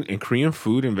Korean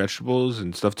food and vegetables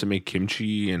and stuff to make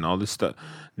kimchi and all this stuff,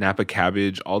 Napa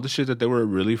cabbage, all the shit that they were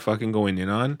really fucking going in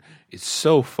on, it's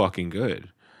so fucking good.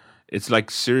 It's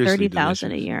like seriously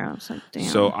 30,000 a year. I was like, damn.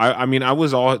 So I mean, I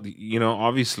was all,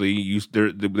 obviously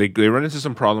they run into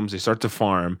some problems. They start to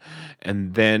farm,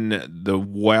 and then the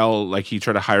well, like he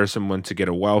tried to hire someone to get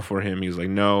a well for him. He's like,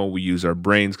 no, we use our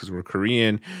brains because we're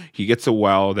Korean. He gets a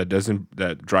well that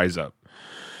dries up.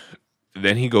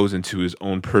 Then he goes into his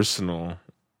own personal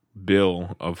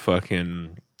bill of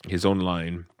fucking his own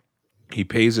line. He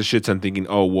pays a shit ton thinking,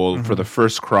 oh, well, for the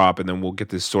first crop, and then we'll get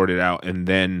this sorted out. And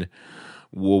then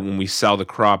when we sell the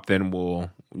crop, then we'll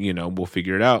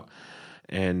figure it out.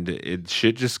 And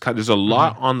there's a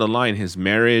lot on the line. His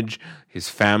marriage, his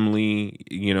family,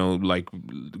 like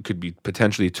could be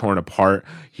potentially torn apart.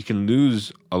 He can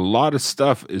lose a lot of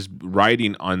stuff is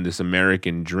riding on this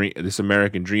American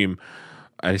dream.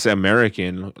 I say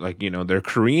American, like, they're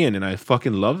Korean, and I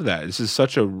fucking love that. This is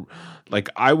such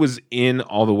I was in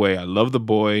all the way. I love the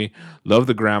boy, love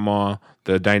the grandma,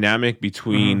 the dynamic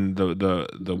between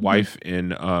the wife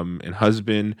and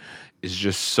husband is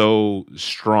just so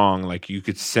strong. Like you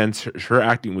could sense her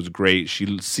acting was great.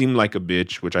 She seemed like a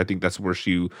bitch, which I think that's where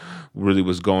she really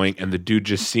was going. And the dude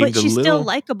just seemed but she's still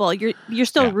likable. You're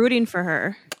still rooting for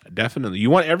her. Definitely.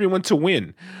 You want everyone to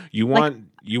win. You want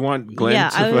You want Glenn Yeah,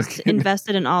 to I was fucking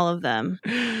invested in all of them.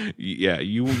 yeah,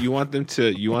 you want them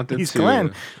to He's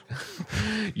Glenn.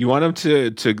 you want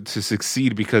them to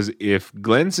succeed, because if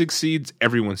Glenn succeeds,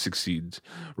 everyone succeeds,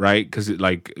 right? Because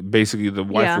like basically the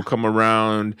wife Yeah. will come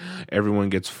around, everyone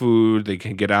gets food, they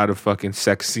can get out of fucking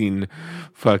sex scene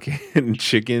fucking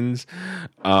chickens.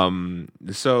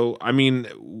 So I mean,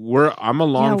 I'm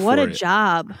along Yeah, what for a it.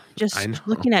 job. I Just know.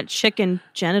 looking at chicken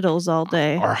genitals all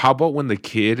day. Or how about when the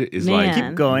kid is Man. like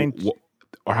Keep going.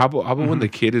 or how about when the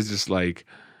kid is just like,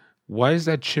 why is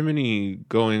that chimney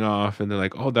going off? And they're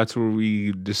like, oh, that's where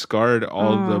we discard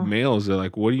all the Oh. males. They're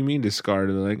like, what do you mean discard?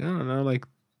 And they're like, I don't know, like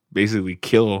basically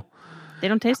kill. They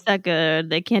don't taste that good.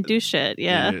 They can't do shit.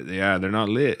 Yeah. Yeah, they're not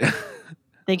lit.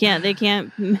 They can't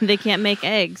make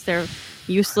eggs. They're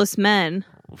useless men.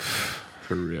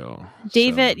 For real.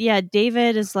 David, So, yeah,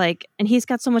 David is like, and he's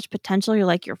got so much potential. You're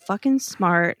like, you're fucking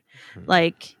smart.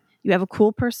 Like, you have a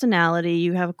cool personality.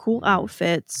 You have cool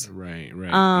outfits. right.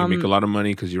 You make a lot of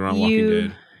money because you're on Walking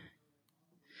Dead.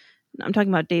 I'm talking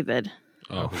about David,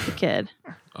 Oh, the kid.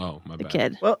 oh, my The bad.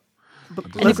 kid. Well, And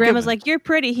the let's grandma's give- like, you're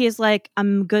pretty. He's like,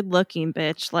 I'm good looking,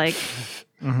 bitch. Like,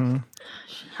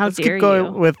 how let's dare keep going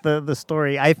you? with the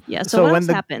story. Yeah, so what when else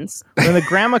the happens? when the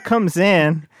grandma comes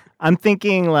in, I'm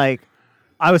thinking like,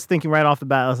 I was thinking right off the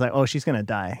bat, I was like, oh, she's gonna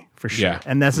die for sure. Yeah.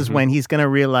 And this is when he's gonna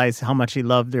realize how much he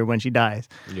loved her when she dies.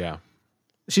 Yeah.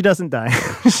 She doesn't die.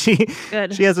 she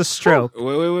Good. she has a stroke.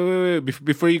 Wait.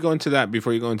 Before you go into that,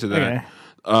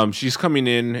 Okay. she's coming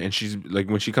in and she's like,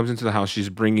 when she comes into the house, she's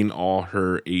bringing all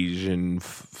her Asian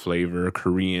flavor,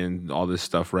 Korean, all this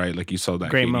stuff, right? Like you saw that.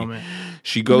 Great Katie. moment.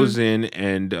 She goes in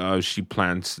and she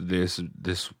plants this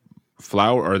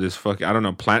flower or this I don't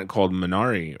know, plant called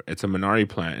Minari. It's a Minari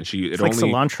plant, and It's like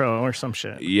cilantro or some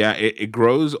shit. Yeah, it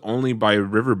grows only by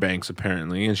riverbanks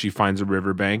apparently, and she finds a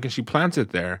riverbank and she plants it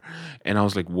there. And I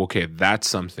was like, well, okay, that's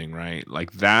something, right?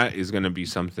 Like that is going to be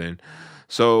something.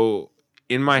 So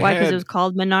in my Why? Because head, it was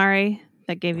called Minari.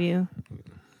 That gave you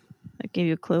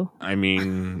a clue. I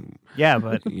mean, Yeah,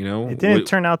 but you know, it didn't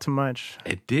turn out to much.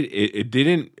 It did. It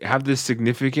didn't have the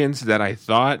significance that I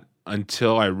thought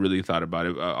until I really thought about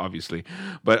it. Obviously,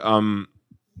 but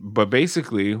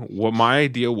basically, what my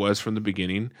idea was from the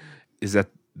beginning is that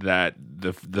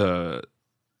the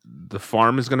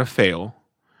farm is going to fail,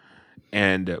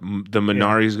 and the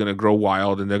Minari is going to grow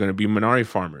wild, and they're going to be Minari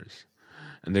farmers,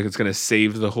 and then it's going to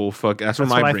save the whole fuck. That's what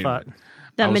my brain thought. went.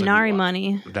 That I was like, Minari wow.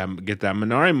 money. Get that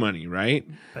Minari money, right?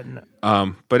 But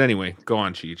no. But anyway, go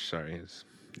on, Cheech. Sorry,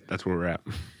 that's where we're at.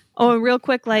 Oh, and real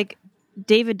quick, like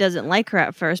David doesn't like her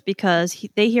at first because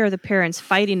they hear the parents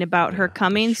fighting about her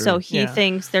coming, so he Yeah.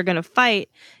 thinks they're gonna fight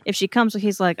if she comes. So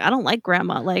he's like, I don't like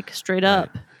grandma, like straight up.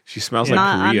 She smells I'm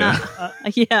like Korea.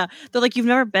 Yeah, they're like, you've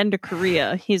never been to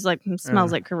Korea. He's like,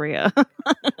 smells like Korea.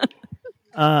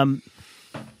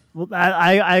 Well,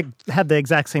 I had the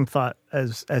exact same thought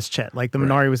as Chet. Like the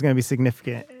Minari was going to be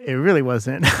significant. It really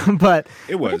wasn't, but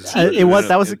It was. it was.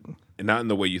 That was. Not in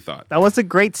the way you thought. That was a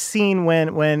great scene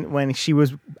when she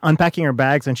was unpacking her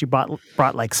bags and she brought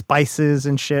like spices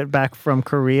and shit back from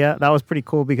Korea. That was pretty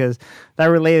cool because that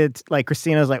related. Like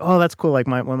Christina was like, "Oh, that's cool." Like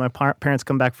when my parents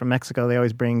come back from Mexico, they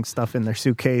always bring stuff in their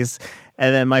suitcase.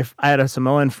 And then I had a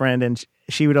Samoan friend, and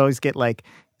she would always get like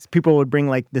people would bring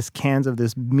like this cans of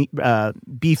this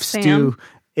beef stew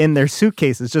in their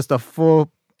suitcases, just a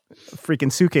full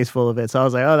freaking suitcase full of it. So I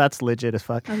was like, "Oh, that's legit as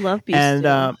fuck." I love beef And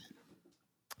stew.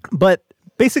 but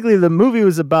basically, the movie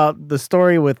was about the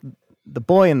story with the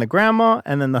boy and the grandma,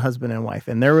 and then the husband and wife,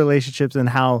 and their relationships, and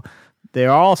how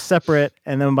they're all separate,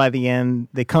 and then by the end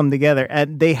they come together,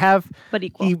 and they have. But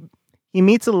equal. He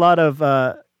meets a lot of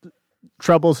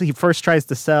troubles. He first tries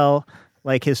to sell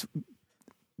like his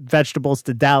vegetables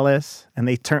to Dallas, and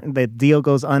the deal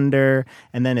goes under,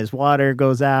 and then his water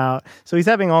goes out. So he's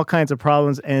having all kinds of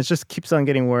problems, and it just keeps on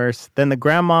getting worse. Then the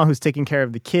grandma who's taking care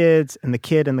of the kids, and the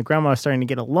kid and the grandma are starting to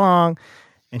get along,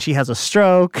 and she has a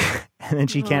stroke, and then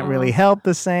she can't really help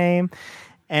the same.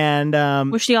 And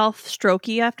Was she all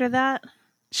strokey after that?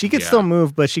 she could Yeah. still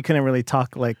move, but she couldn't really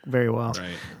talk like very well. Right.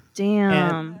 Damn.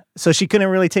 And so she couldn't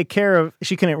really take care of.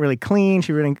 She couldn't really clean.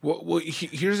 She really. Well,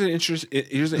 here's an interesting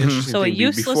So a thing.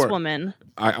 useless Before, woman.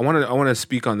 I want to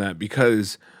speak on that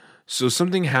because so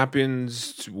something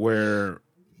happens where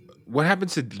what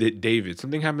happens to David?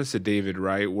 Something happens to David,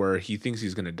 right? Where he thinks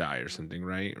he's gonna die or something,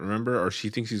 right? Remember, or she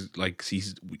thinks he's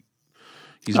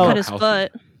Cut not his healthy.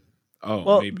 foot. Oh,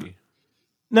 Well, maybe.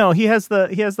 No, he has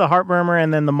the heart murmur,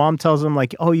 and then the mom tells him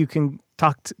like, "Oh, you can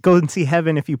go and see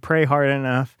heaven if you pray hard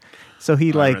enough." So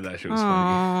he I like, remember that shit was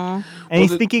funny. Aww. and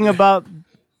he's the- thinking about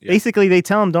basically they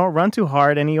tell him don't run too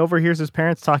hard, and he overhears his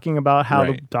parents talking about how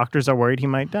the Right. doctors are worried he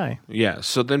might die. Yeah.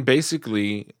 So then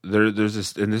basically there's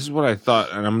this, and this is what I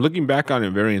thought, and I'm looking back on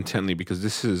it very intently because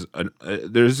this is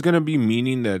there's going to be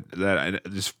meaning that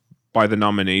just by the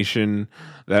nomination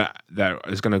that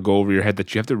is going to go over your head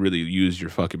that you have to really use your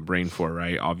fucking brain for,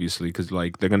 right? Obviously, because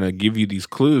like they're going to give you these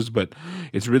clues, but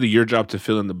it's really your job to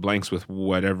fill in the blanks with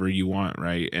whatever you want,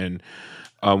 right? And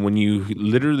when you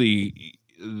literally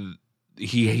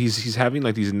he's having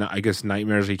like these, I guess,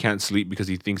 nightmares. He can't sleep because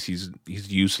he thinks he's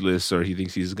useless, or he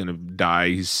thinks he's gonna die.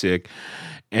 He's sick,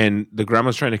 and the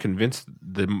grandma's trying to convince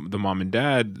the mom and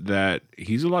dad that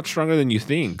he's a lot stronger than you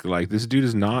think. Like, this dude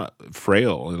is not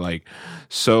frail. Like,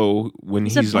 so when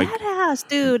He's a like badass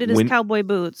dude in his cowboy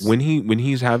boots. when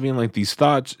he's having like these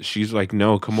thoughts, she's like,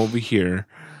 "No, come over here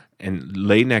and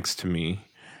lay next to me."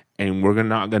 And we're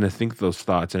not gonna think those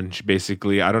thoughts. And she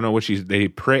basically, I don't know what they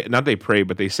pray, not they pray,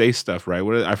 but they say stuff, right?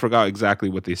 I forgot exactly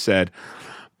what they said,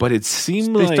 but it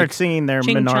seemed They like start singing their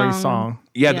Ching Minari Chong. song.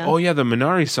 yeah. Oh yeah, the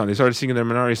Minari song. They started singing their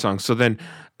Minari song. So then,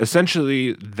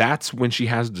 essentially, that's when she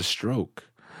has the stroke.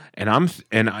 And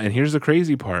and here's the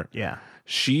crazy part. Yeah.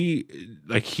 She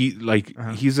he's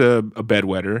a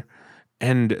bedwetter,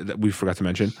 and we forgot to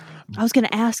mention. I was going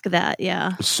to ask that.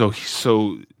 Yeah. So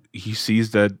he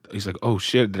sees that, he's like, "Oh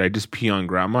shit, did I just pee on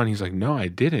grandma?" And he's like, "No, I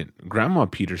didn't. Grandma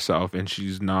peed herself, and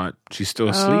she's still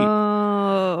asleep."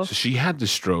 Oh. So she had the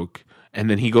stroke, and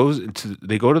then they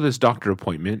go to this doctor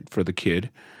appointment for the kid,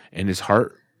 and his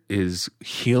heart is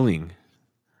healing.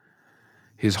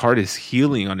 His heart is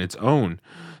healing on its own.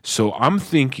 So I'm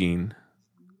thinking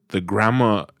the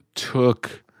grandma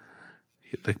took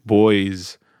the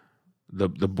boy's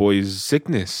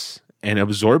sickness and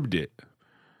absorbed it.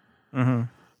 Mm-hmm.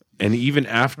 And even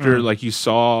after, like you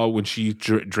saw when she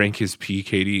drank his pee,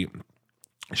 Katie,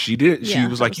 she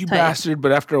was like, "You tight. bastard!"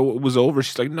 But after it was over,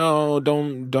 she's like, "No,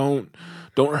 don't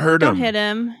hurt Don't him. hit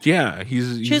him. Yeah, She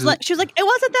was like, it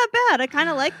wasn't that bad. I kind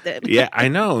of liked it. yeah, I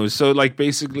know. So like,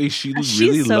 basically, she She's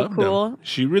really so loved cool. him.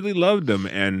 She really loved him,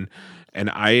 and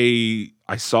I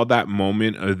saw that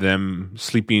moment of them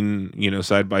sleeping,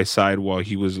 side by side while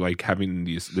he was like having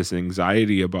this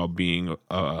anxiety about being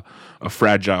a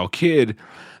fragile kid.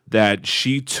 That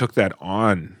she took that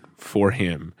on for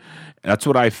him. That's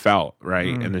what I felt, right?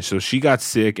 And then so she got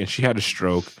sick and she had a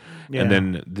stroke. Yeah. And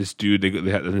then this dude, they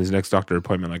had his next doctor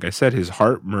appointment. Like I said, his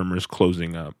heart murmurs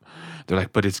closing up. They're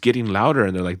like, "But it's getting louder."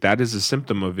 And they're like, "That is a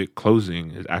symptom of it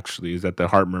closing. It actually is that the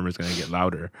heart murmur is going to get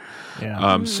louder."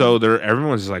 Yeah. So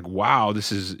everyone's just like, "Wow,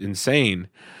 this is insane."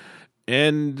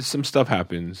 And some stuff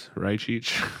happens, right,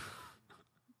 Cheech?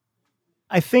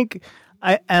 I think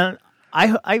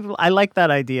I like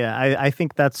that idea. I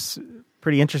think that's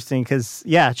pretty interesting because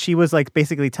she was like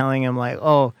basically telling him like,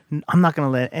 "Oh, I'm not going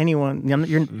to let anyone.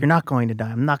 You're not going to die.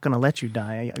 I'm not going to let you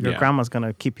die. Your grandma's going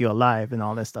to keep you alive and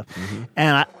all this stuff."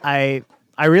 And I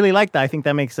really like that. I think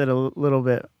that makes it a little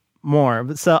bit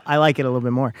more. So I like it a little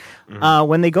bit more.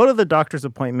 When they go to the doctor's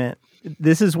appointment,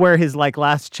 this is where his like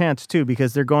last chance too,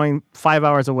 because they're going 5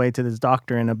 hours away to this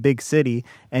doctor in a big city,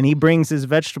 and he brings his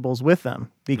vegetables with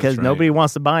him because nobody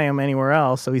wants to buy them anywhere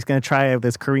else. So he's going to try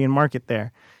this Korean market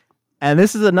there. And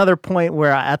this is another point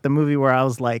where at the movie where I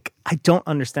was like, I don't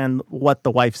understand what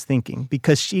the wife's thinking,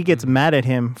 because she gets mad at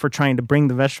him for trying to bring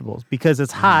the vegetables because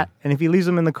it's hot, and if he leaves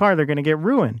them in the car, they're going to get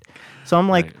ruined. So I'm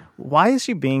like, why is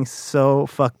she being so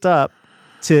fucked up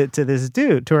to this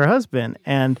dude, to her husband?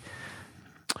 And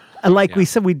like we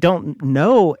said, we don't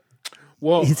know.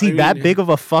 Well, Is he that big of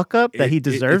a fuck up that he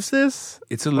deserves this?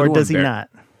 It's a little or does he not?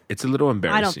 It's a little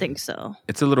embarrassing. I don't think so.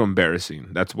 It's a little embarrassing.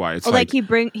 That's why it's like he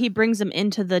brings him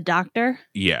into the doctor.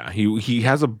 Yeah, he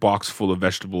has a box full of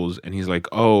vegetables, and he's like,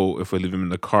 "Oh, if we leave them in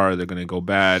the car, they're gonna go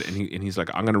bad." And he's like,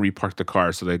 "I'm gonna repark the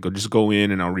car." So they just go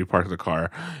in, and I'll repark the car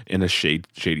in a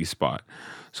shady spot.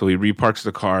 So he reparks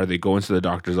the car. They go into the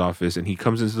doctor's office, and he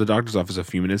comes into the doctor's office a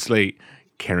few minutes late,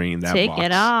 carrying that Take box.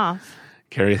 it off.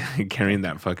 Carrying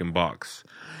that fucking box.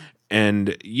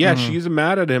 And she's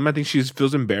mad at him. I think she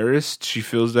feels embarrassed. She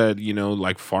feels that,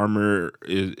 like farmer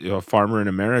is a farmer in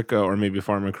America, or maybe a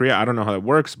farmer in Korea. I don't know how it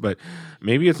works, but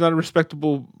maybe it's not a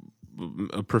respectable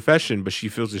profession, but she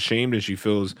feels ashamed and she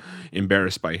feels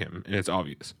embarrassed by him. And it's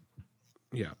obvious.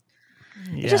 Yeah.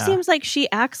 It just seems like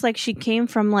she acts like she came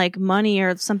from like money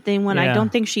or something when I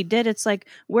don't think she did. It's like,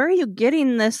 where are you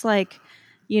getting this like,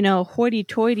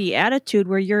 hoity-toity attitude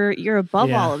where you're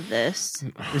above all of this?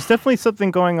 There's definitely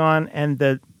something going on, and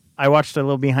I watched a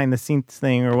little behind the scenes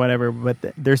thing or whatever, but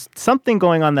there's something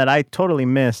going on that I totally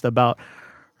missed about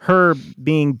her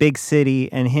being big city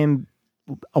and him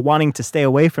wanting to stay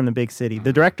away from the big city.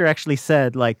 The director actually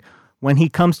said, like, when he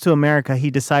comes to America,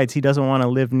 he decides he doesn't want to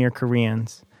live near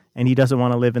Koreans and he doesn't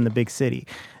want to live in the big city.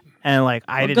 And like,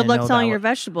 I didn't Good luck know selling that your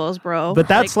vegetables, bro. But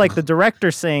that's like the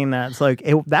director saying that. It's like,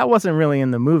 that wasn't really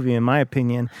in the movie, in my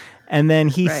opinion. And then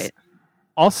right.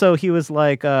 Also, he was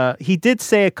like, he did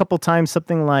say a couple times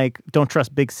something like, don't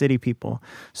trust big city people.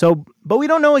 So, but we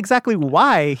don't know exactly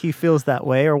why he feels that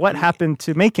way or what happened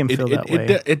to make him feel that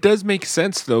way. It does make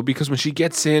sense, though, because when she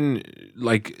gets in,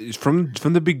 like, from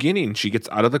the beginning, she gets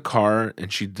out of the car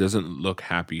and she doesn't look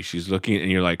happy. She's looking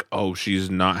and you're like, oh, she's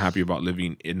not happy about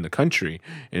living in the country.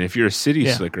 And if you're a city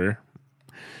slicker...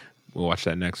 We'll watch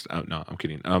that next. Oh, no, I'm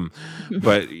kidding.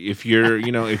 But if you're,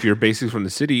 if you're basically from the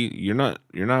city, you're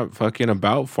not fucking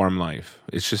about farm life.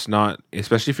 It's just not,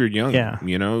 especially if you're young. Yeah.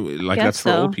 Like that's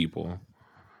for old people,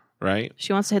 right?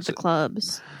 She wants to hit the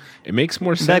clubs. It makes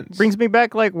more sense. That brings me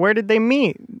back. Like, where did they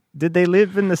meet? Did they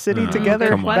live in the city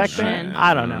together back then?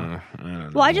 I don't know.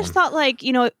 Well, I just thought like,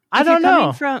 I don't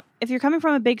know. If you're coming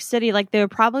from a big city, like they were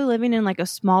probably living in like a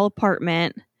small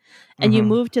apartment. And you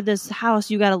move to this house,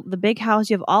 you got the big house,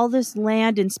 you have all this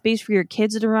land and space for your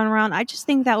kids to run around. I just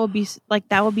think that would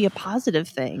be a positive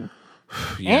thing.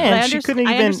 Yeah. And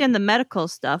I understand the medical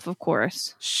stuff, of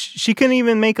course. She couldn't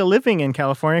even make a living in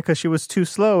California because she was too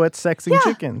slow at sexing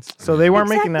chickens. So they weren't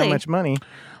making that much money.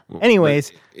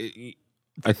 Anyways.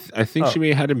 I think she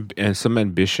may have had some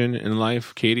ambition in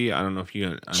life, Katie. I don't know if you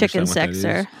understand chicken what sexer.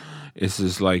 That is. This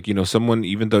is like, someone,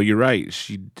 even though you're right,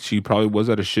 she probably was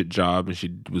at a shit job and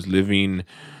she was living,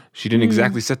 she didn't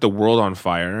exactly set the world on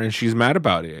fire and she's mad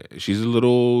about it. She's a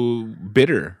little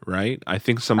bitter, right? I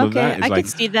think some of that is I like,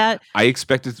 could see that. I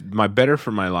expected better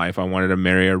for my life. I wanted to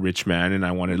marry a rich man and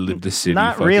I wanted to live the city.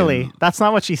 Not really. That's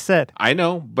not what she said. I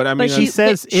know, but I mean, she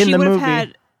says in the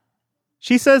movie.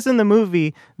 She says in the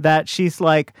movie that she's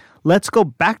like, let's go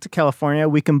back to California.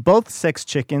 We can both sex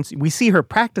chickens. We see her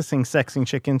practicing sexing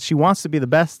chickens. She wants to be she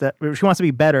wants to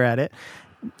be better at it.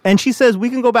 And she says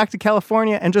we can go back to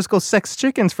California and just go sex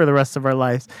chickens for the rest of our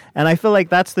lives. And I feel like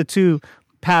that's the two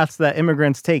paths that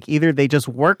immigrants take. Either they just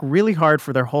work really hard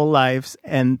for their whole lives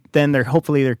and then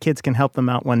hopefully their kids can help them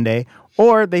out one day.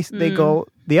 Or they go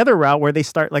the other route where they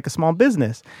start like a small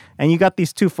business. And you got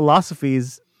these two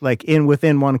philosophies like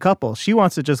within one couple. She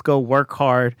wants to just go work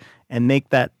hard and make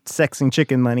that sexing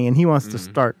chicken money, and he wants to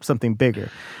start something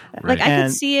bigger. Like, I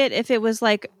could see it if it was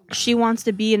like she wants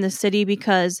to be in the city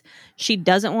because she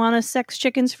doesn't want to sex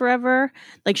chickens forever.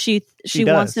 Like she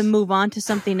wants to move on to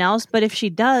something else. But if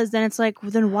she does, then it's like, well,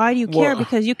 then why do you care?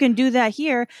 Because you can do that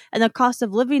here, and the cost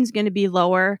of living is going to be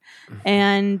lower,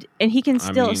 and he can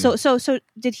still. So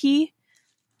did he?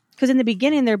 Because in the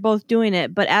beginning they're both doing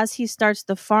it, but as he starts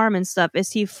the farm and stuff,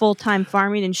 is he full-time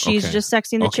farming and she's just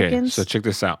sexing the chickens? So check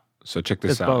this out.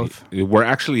 It's both. We're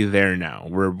actually there now.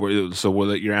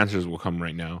 Your answers will come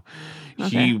right now. Okay.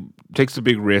 He takes the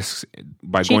big risks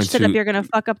by going to. You're going to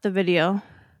fuck up the video.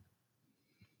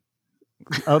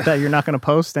 Oh, that you're not going to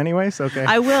post anyways? Okay.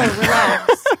 I will.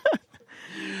 Relax.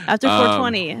 After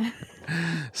 420.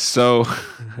 So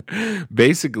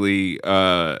basically,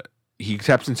 he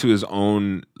taps into his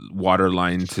own water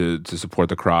line to support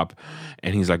the crop,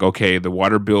 and he's like, okay, the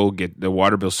water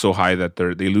bill's so high that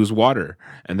they lose water,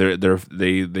 and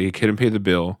they couldn't pay the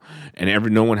bill,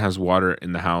 and no one has water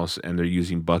in the house, and they're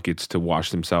using buckets to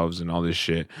wash themselves and all this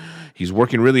shit. He's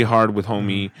working really hard with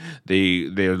homie.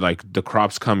 They're like, the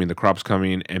crop's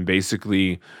coming, and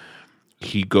basically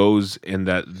he goes, and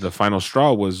that the final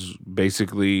straw was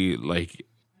basically like,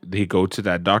 they go to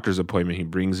that doctor's appointment. He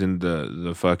brings in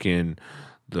the fucking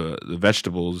the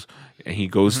vegetables, and he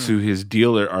goes to his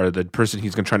dealer or the person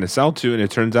he's gonna try to sell to, and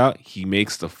it turns out he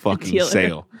makes the fucking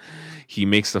sale. He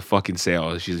makes the fucking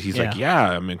sale. He's like,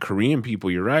 yeah, I mean, Korean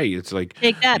people, you're right. It's like,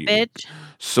 take that, bitch.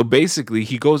 So basically,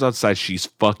 he goes outside. She's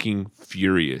fucking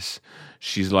furious.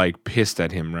 She's like pissed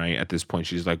at him. Right at this point,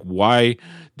 she's like, why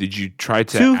did you try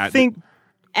to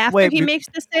after he makes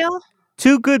the sale?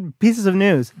 Two good pieces of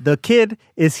news. The kid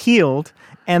is healed,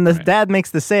 and the dad makes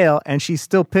the sale, and she's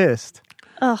still pissed.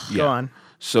 Ugh. Go on.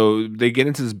 So they get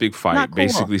into this big fight, cool.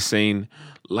 basically saying,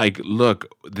 like,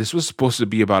 look, this was supposed to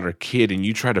be about our kid, and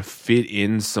you try to fit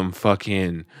in some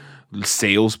fucking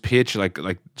sales pitch. Like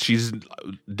she's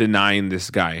denying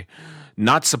this guy,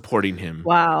 not supporting him.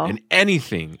 Wow. And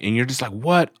anything. And you're just like,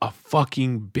 what a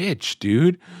fucking bitch,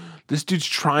 dude. This dude's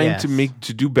trying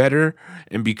to do better,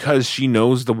 and because she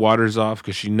knows the water's off,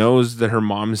 because she knows that her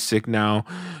mom is sick now,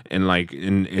 and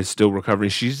is still recovering,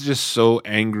 she's just so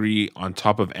angry on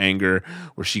top of anger,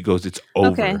 where she goes, "It's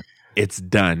over, it's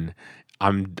done.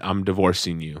 I'm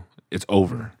divorcing you. It's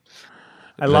over.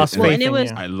 I lost faith in you.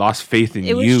 I lost faith in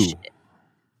you."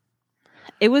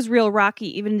 It was real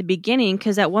rocky even in the beginning,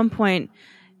 because at one point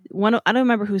I don't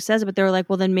remember who says it, but they were like,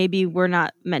 well, then maybe we're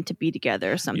not meant to be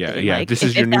together or something. Yeah. Like, This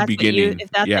is your new beginning.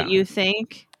 If that's what you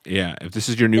think. Yeah, if this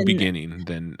is your new Then- beginning,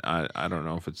 then I don't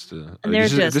know if it's the And they're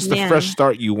if this is the man. fresh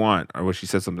start you want, or what she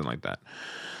said something like that.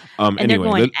 And Anyway,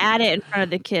 they're going at it in front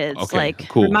of the kids. Okay, like,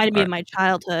 cool. reminded me All of my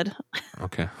childhood.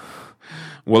 Okay.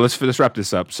 Well, let's wrap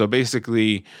this up. So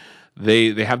basically,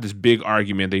 they have this big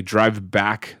argument. They drive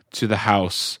back to the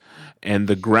house, and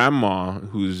the grandma,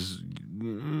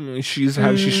 she's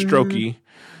strokey.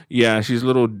 Yeah, she's a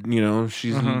little,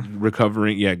 she's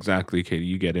recovering. Yeah, exactly, Katie,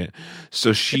 you get it.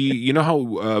 So she, you know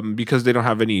how because they don't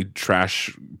have any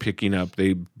trash picking up,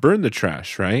 they burn the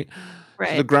trash, right?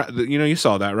 Right. So you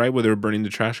saw that, right? Where they were burning the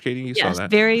trash, Katie. You Yes, saw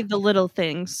that. the little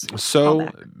things. So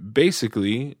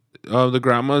basically, the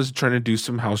grandma's trying to do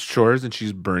some house chores, and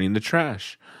she's burning the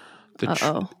trash.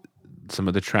 Some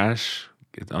of the trash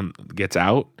gets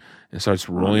out and starts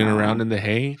rolling around in the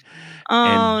hay.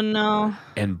 No!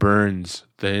 And burns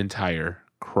the entire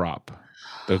crop.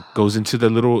 That goes into the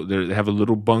little. They have a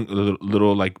little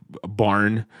little like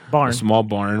barn, a small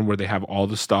barn where they have all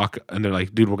the stock, and they're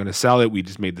like, "Dude, we're gonna sell it. We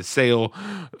just made the sale.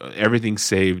 Everything's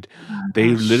saved." They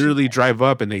literally drive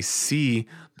up and they see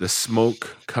the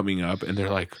smoke coming up, and they're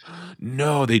like,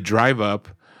 "No!" They drive up,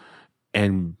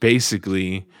 and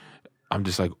basically, I'm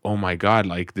just like, "Oh my god!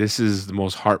 Like this is the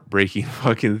most heartbreaking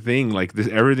fucking thing. Like this,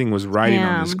 everything was riding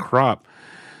on this crop."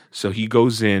 So he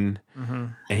goes in,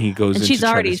 and he goes in. And she's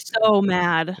already so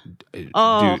mad.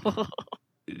 Oh,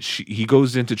 dude, he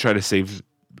goes in to try to save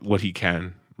what he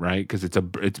can, right? Because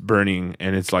it's burning,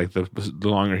 and it's like the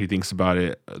longer he thinks about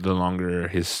it, the longer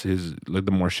his like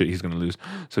the more shit he's gonna lose.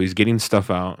 So he's getting stuff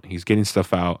out.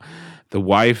 The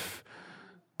wife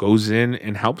goes in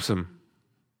and helps him.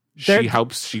 She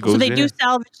goes in. So they do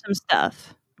salvage some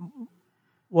stuff.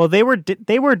 Well, they were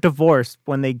divorced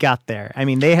when they got there. I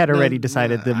mean, they had already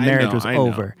decided the marriage was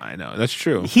over. I know. That's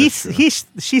true. She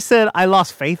said, "I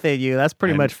lost faith in you." That's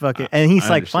pretty much fucking. And he's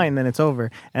like, "Fine, then it's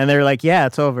over." And they're like, "Yeah,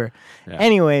 it's over." Yeah.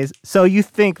 Anyways, so you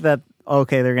think that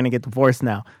okay, they're gonna get divorced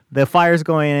now? The fire's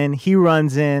going in. He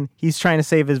runs in. He's trying to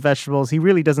save his vegetables. He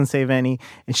really doesn't save any.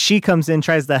 And she comes in,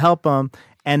 tries to help him.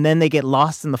 And then they get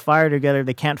lost in the fire together.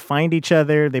 They can't find each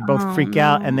other. They both freak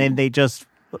out, and then they just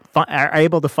are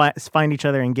able to find each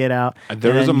other and get out.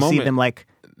 There was a moment. See them like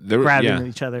grabbing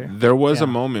each other. There was a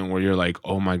moment where you're like,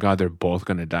 "Oh my god, they're both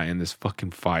gonna die in this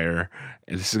fucking fire,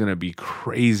 and this is gonna be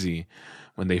crazy."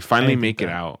 When they finally make it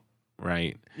out,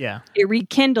 right? Yeah, it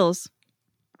rekindles.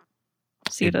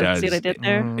 See what I did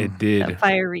there? It did. That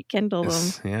fire rekindled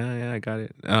them. Yeah, I got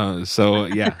it. So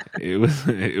yeah, it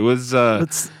was.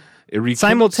 It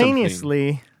rekindled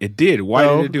simultaneously. Something. It did. Why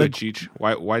did it do it, Cheech?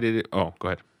 Why did it? Oh, go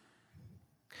ahead.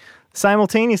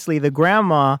 Simultaneously, the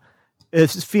grandma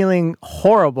is feeling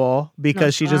horrible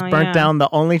because she just burnt down the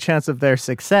only chance of their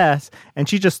success, and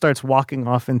she just starts walking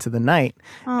off into the night.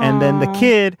 Aww. And then the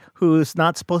kid, who's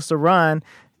not supposed to run,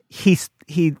 he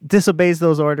disobeys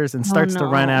those orders and starts to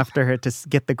run after her to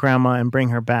get the grandma and bring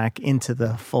her back into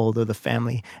the fold of the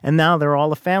family. And now they're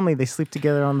all a family. They sleep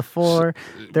together on the floor.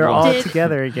 They're all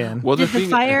together again. Well, did the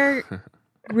fire...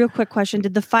 Real quick question.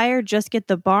 Did the fire just get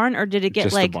the barn, or did it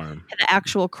get like the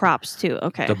actual crops too?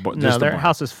 Okay. Their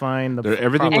house is fine.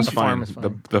 Everything was fine.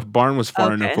 fine. The barn was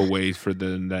far enough away for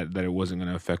them that it wasn't going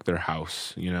to affect their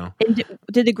house, And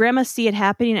did the grandma see it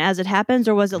happening as it happens,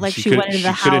 or was it like she went into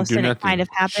the house and it kind of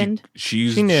happened? She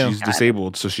knew. She's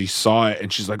disabled, so she saw it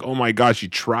and she's like, "Oh my god!" She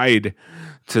tried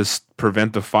to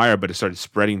prevent the fire, but it started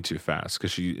spreading too fast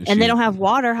because they don't have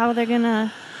water. How are they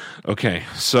gonna? Okay,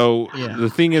 so the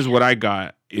thing is, what I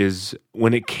got is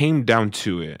when it came down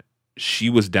to it, she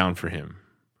was down for him.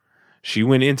 She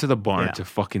went into the barn to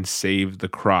fucking save the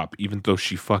crop, even though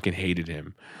she fucking hated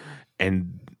him.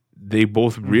 And they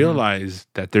both realized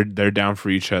that they're down for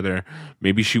each other.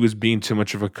 Maybe she was being too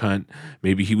much of a cunt.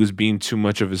 Maybe he was being too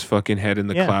much of his fucking head in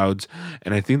the clouds.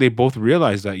 And I think they both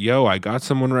realized that, I got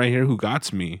someone right here who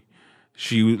got me.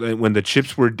 When the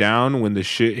chips were down, when the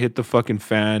shit hit the fucking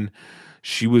fan,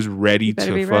 she was ready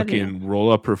to fucking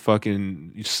roll up her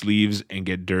fucking sleeves and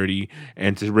get dirty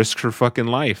and to risk her fucking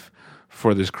life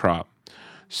for this crop.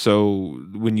 So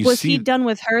when you was he done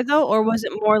with her though, or was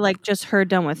it more like just her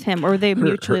done with him, or were they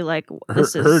mutually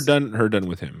her done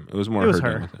with him? It was more her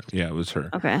done with him. Yeah, it was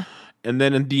her. Okay. And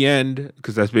then in the end,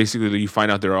 because that's basically you find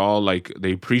out they're all like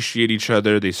they appreciate each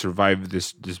other. They survive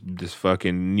this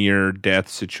fucking near death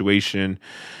situation,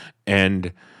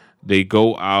 and they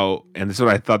go out, and this is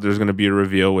what I thought there was going to be a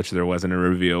reveal, which there wasn't a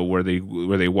reveal. Where they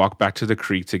walk back to the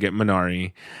creek to get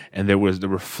Minari, and it was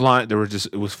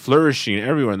flourishing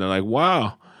everywhere. And they're like,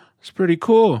 "Wow, it's pretty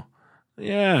cool.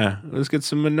 Yeah, let's get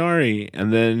some Minari."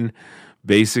 And then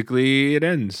basically it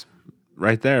ends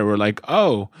right there. We're like,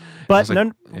 oh, But like,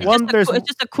 none, yeah. one there's It's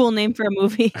just a cool name for a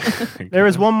movie. there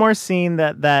was one more scene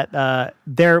that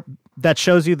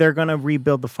shows you they're gonna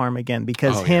rebuild the farm again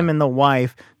because Oh, him yeah. and the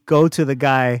wife go to the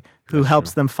guy who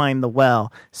helps them find the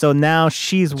well. So now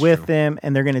she's with true. him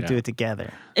and they're gonna do Yeah. it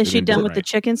together. Is she Didn't do done it with the right.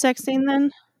 chicken sex scene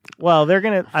then? Well, they're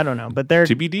gonna I don't know, but they're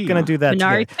TBD, gonna huh? do that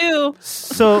Minari together. too.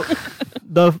 So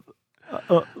the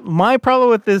my problem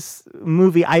with this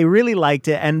movie, I really liked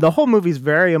it, and the whole movie's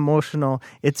very emotional.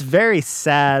 It's very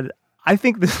sad. I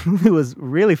think this movie was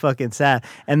really fucking sad.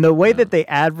 And the way that they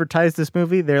advertised this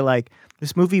movie, they're like,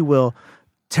 this movie will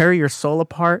tear your soul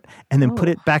apart and then put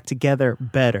it back together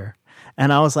better.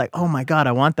 And I was like, oh my God,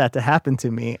 I want that to happen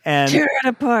to me. And Tear it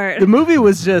apart. the movie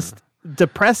was just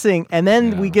depressing. And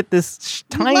then we get this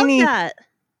tiny Love that.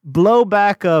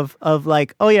 blowback of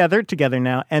like, oh yeah, they're together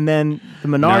now. And then the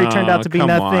Minari turned out to be come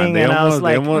nothing. on. They And I was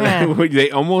like,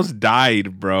 they almost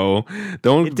died, bro. it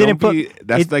didn't put.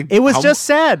 That's it, like it was how- just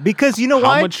sad because you know how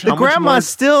why? much- The how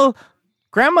much more-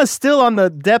 grandma's still on the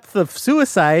depth of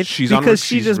suicide she's because on,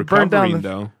 she she's just burned down.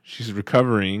 though. She's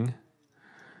recovering.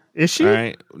 Is she? All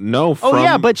right. No. Oh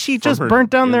yeah, from- but she from just her burnt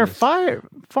down their illness.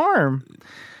 farm.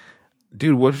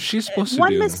 Dude, what is she supposed to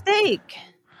One do? mistake.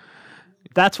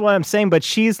 That's what I'm saying. But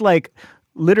she's like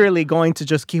literally going to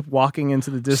just keep walking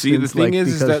into the distance. See, the thing like,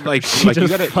 is because that like she you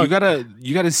just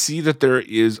gotta see that there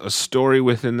is a story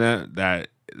within that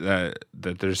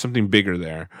there's something bigger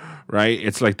there, right?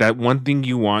 It's like that one thing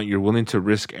you want, you're willing to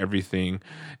risk everything,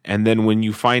 and then when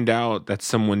you find out that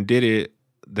someone did it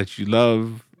that you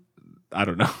love, I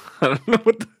don't know. I don't know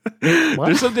what.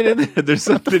 There's something in there. There's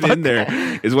something in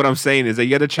there. Is what I'm saying is that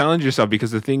you got to challenge yourself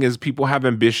because the thing is, people have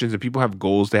ambitions and people have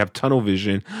goals. They have tunnel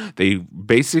vision. They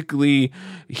basically.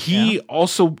 He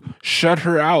also shut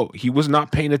her out. He was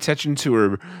not paying attention to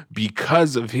her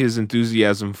because of his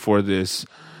enthusiasm for this,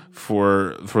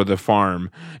 for the farm,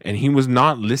 and he was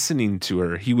not listening to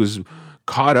her. He was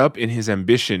caught up in his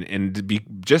ambition, and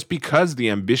just because the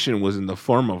ambition was in the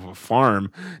form of a farm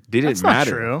didn't That's not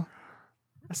matter. true.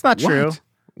 That's not true.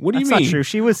 What do you That's mean? not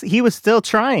true. He was still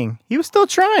trying. He was still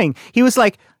trying. He was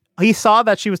like, he saw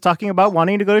that she was talking about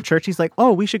wanting to go to church. He's like,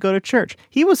 oh, we should go to church.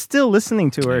 He was still listening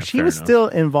to her. Yeah, She fair was enough. still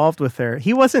involved with her.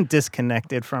 He wasn't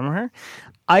disconnected from her.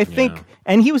 I think, Yeah.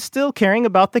 and he was still caring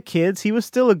about the kids. He was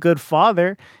still a good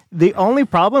father. The only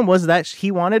problem was that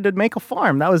he wanted to make a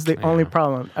farm. That was the only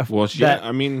problem. Well, That-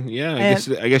 I mean, yeah.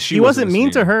 and I guess she he wasn't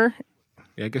mean to listening. her.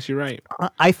 Yeah, I guess you're right.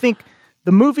 I think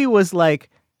the movie was like,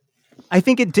 I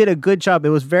think it did a good job. It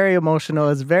was very emotional. It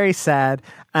was very sad.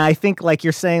 And I think, like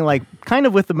you're saying, like kind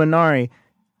of with the Minari,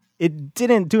 it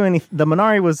didn't do anything. The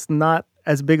Minari was not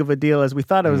as big of a deal as we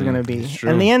thought it was going to be. it's true.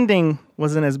 And the ending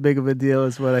wasn't as big of a deal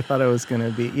as what I thought it was going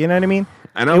to be. You know what I mean?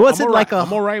 And it wasn't like a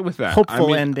I'm all right with that. hopeful I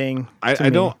mean, ending. I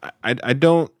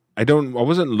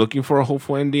wasn't looking for a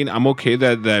hopeful ending. I'm okay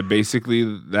that basically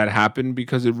that happened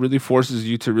because it really forces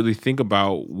you to really think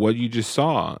about what you just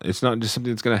saw. It's not just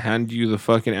something that's gonna hand you the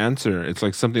fucking answer. It's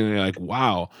like something that you're like,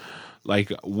 wow.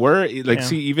 Like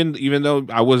see, even though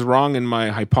I was wrong in my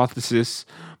hypothesis,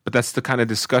 but that's the kind of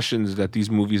discussions that these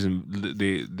movies and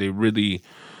they really,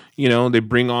 you know, they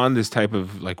bring on this type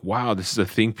of like, wow, this is a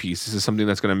think piece. This is something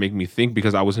that's going to make me think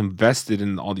because I was invested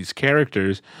in all these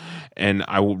characters and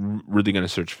I was really going to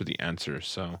search for the answer.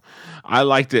 So I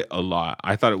liked it a lot.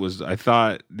 I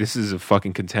thought this is a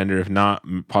fucking contender, if not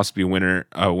possibly a winner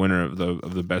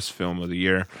of the best film of the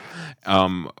year.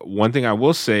 One thing I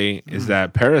will say is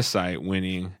that Parasite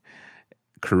winning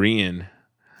Korean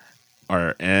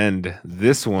and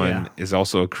this one is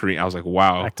also a Korean. I was like,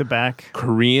 wow. Back to back.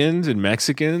 Koreans and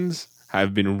Mexicans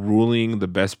have been ruling the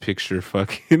best picture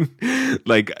fucking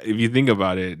like if you think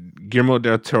about it, Guillermo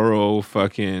del Toro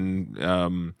fucking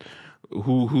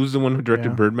who's the one who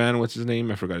directed Birdman? What's his name?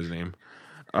 I forgot his name.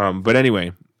 But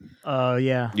anyway,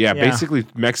 Yeah, basically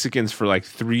Mexicans for like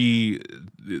 3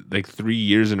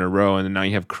 years in a row, and then now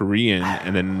you have Korean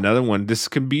and then another one. This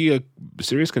could be a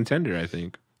serious contender, I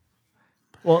think.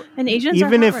 Well, And Asians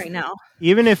even are if hot right now.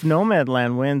 even if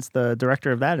Nomadland wins, the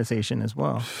director of that is Asian as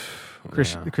well.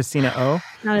 Christina Oh.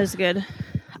 Not as good.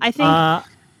 I think.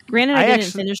 Granted, I I didn't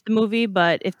actually- finish the movie,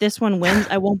 but if this one wins,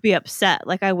 I won't be upset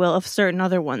like I will if certain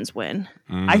other ones win.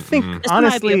 I think This one I'd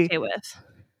honestly, be okay with.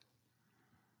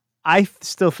 I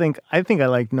think I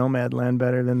like Nomadland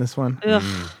better than this one.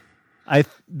 Ugh.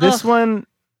 This one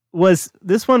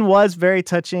was very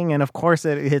touching, and of course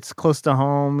it hits close to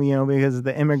home, you know, because of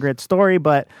the immigrant story.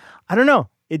 But I don't know,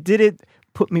 it didn't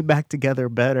put me back together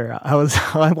better. I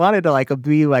wanted to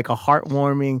be like a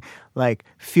heartwarming, like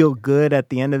feel good at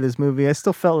the end of this movie. I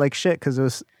still felt like shit because it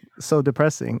was so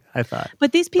depressing, I thought.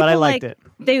 But these people, I liked it.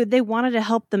 They wanted to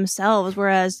help themselves,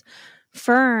 whereas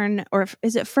Fern, or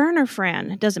is it Fern or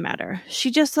Fran? It doesn't matter.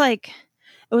 She just it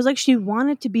was like she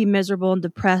wanted to be miserable and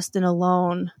depressed and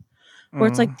alone. Where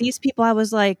it's like these people, I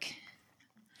was like,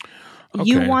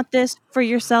 you Okay. want this for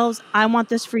yourselves. I want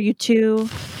this for you too.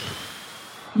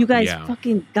 You guys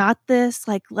fucking got this.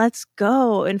 Like, let's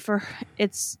go. And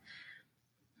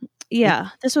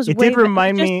this was It way did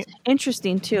remind just me-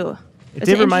 interesting too. It It's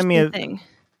did an remind me interesting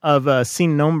of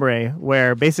Sin Nombre,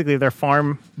 where basically their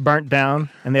farm burnt down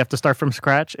and they have to start from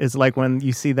scratch. Is like when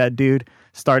you see that dude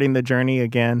starting the journey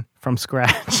again from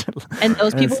scratch. And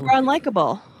those people it's- were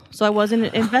unlikable. So I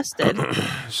wasn't invested.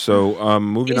 So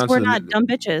moving These on were to not dumb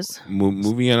bitches.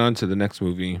 moving on to the next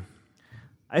movie.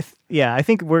 I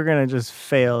think we're gonna just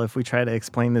fail if we try to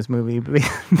explain this movie.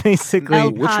 Basically,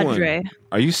 El which one? Padre.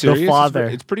 Are you serious? Father.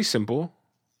 It's pretty simple.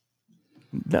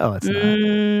 no, it's not. I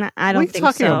What are don't you think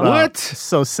talking so. about? What? It's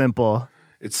so simple.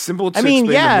 It's simple to I mean,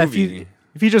 explain yeah, the if movie.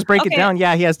 you just break it Okay. down, he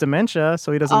has dementia,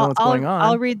 so he doesn't know what's going on.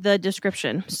 I'll read the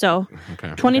description. So,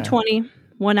 Okay. 2020,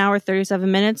 1 hour, 37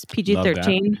 minutes, PG Love that.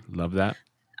 13. Love that.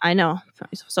 I know.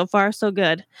 So far, so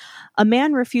good. A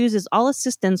man refuses all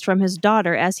assistance from his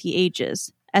daughter as he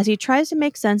ages. As he tries to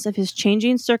make sense of his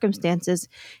changing circumstances,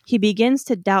 he begins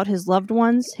to doubt his loved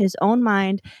ones, his own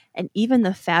mind, and even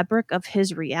the fabric of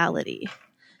his reality.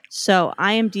 So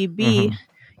IMDb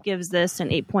gives this an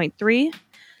 8.3,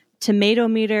 tomato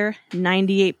meter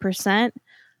 98%,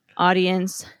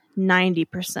 audience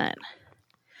 90%.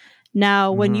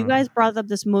 Now, when you guys brought up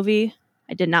this movie,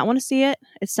 I did not want to see it.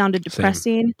 It sounded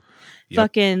depressing, Yep.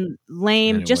 fucking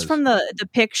lame. And it Just was. from the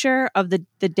picture of the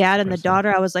dad and the Depressing.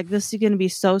 daughter, I was like, this is going to be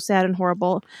so sad and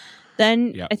horrible.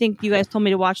 Then Yep. I think you guys told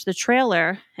me to watch the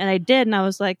trailer, and I did, and I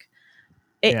was like,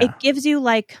 it gives you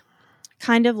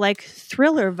kind of like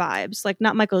thriller vibes, like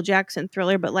not Michael Jackson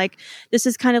Thriller, but like this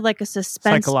is kind of like a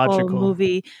suspenseful Psychological.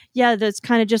 movie. Yeah, that's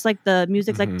kind of just like the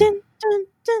music's like dun, dun,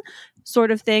 dun,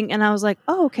 sort of thing. And I was like,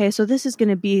 oh, okay, so this is going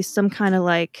to be some kind of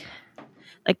like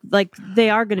they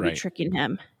are going to be Right. tricking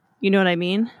him. You know what I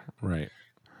mean? Right.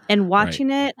 And watching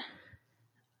it,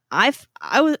 I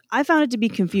found it to be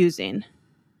confusing.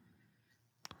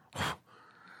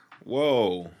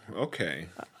 Whoa. Okay.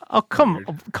 Oh,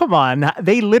 come on.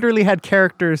 They literally had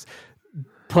characters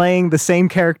playing the same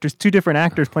characters, two different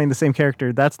actors playing the same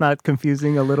character. That's not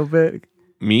confusing a little bit?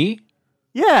 Me?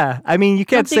 Yeah. I mean, you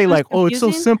can't think say it was like, oh, it's so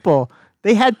confusing? simple.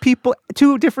 They had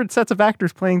two different sets of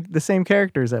actors playing the same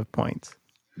characters at points.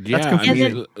 Yeah, I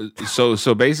confusing. mean,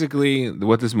 so basically,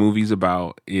 what this movie's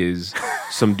about is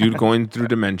some dude going through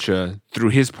dementia through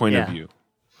his point of Yeah. view,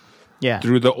 Yeah.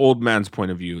 through the old man's point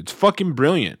of view. It's fucking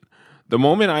brilliant. The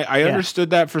moment I understood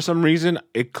that for some reason,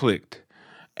 it clicked,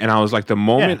 and I was like, the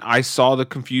moment I saw the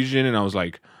confusion, and I was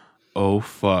like, oh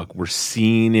fuck, we're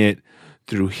seeing it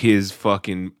through his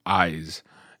fucking eyes,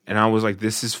 and I was like,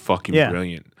 this is fucking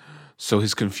brilliant. So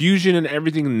his confusion and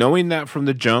everything, knowing that from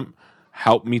the jump,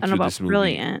 helped me I don't through know this about movie.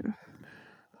 brilliant.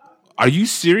 Are you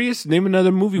serious? Name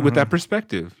another movie with that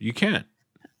perspective. You can't.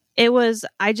 It was.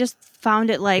 I just found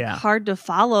it Yeah. hard to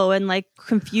follow and like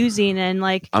confusing and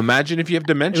like. Imagine if you have It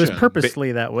dementia. was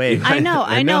purposely that way. I know,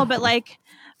 I I know, know. but like,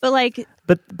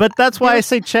 But that's why I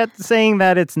say Chet saying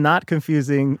that it's not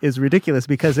confusing is ridiculous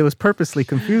because it was purposely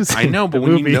confusing. I know, but the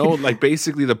when movie. you know, like,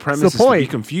 basically the premise the is to be point.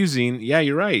 confusing. Yeah,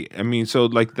 you're right. I mean, so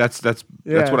like that's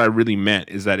Yeah. what I really meant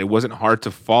is that it wasn't hard to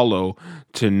follow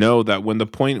to know that when the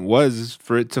point was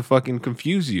for it to fucking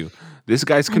confuse you. This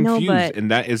guy's I know, confused, but- and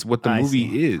that is what the I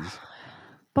movie is.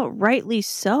 but rightly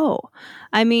so.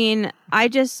 I mean, I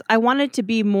wanted to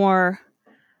be more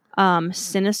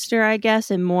sinister, I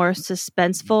guess, and more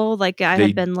suspenseful. Like I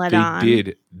had been led on.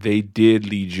 They did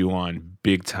lead you on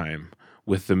big time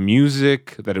with the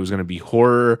music that it was going to be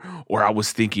horror, or I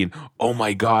was thinking, oh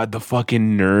my god, the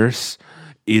fucking nurse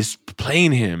is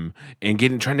playing him and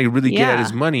trying to really get at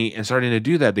his money and starting to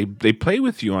do that. They play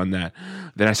with you on that.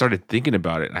 Then I started thinking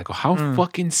about it. And I go, how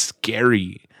fucking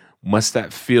scary must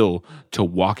that feel to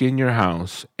walk in your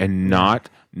house and not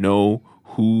know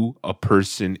who a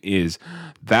person is?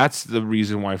 That's the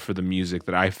reason why for the music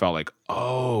that I felt like,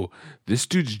 oh, this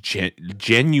dude's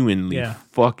genuinely Yeah.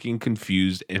 fucking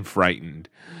confused and frightened,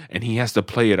 and he has to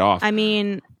play it off. I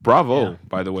mean, Bravo,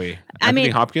 by the way. Anthony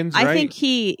Hopkins, right? I think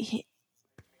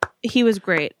he was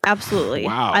great. Absolutely.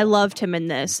 Wow. I loved him in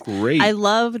this. Great. I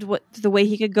loved the way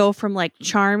he could go from like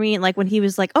charming, like when he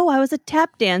was like, "Oh, I was a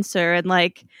tap dancer," and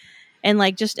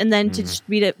then to just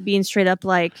being straight up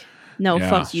like, "No, Yeah.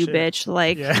 fuck you, Shit. bitch."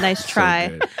 Like, Yeah. nice So try.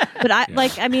 good. But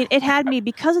I mean, it had me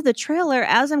because of the trailer.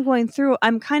 As I'm going through,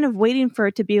 I'm kind of waiting for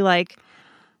it to be like,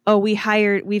 "Oh, we've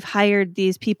hired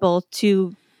these people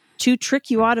to to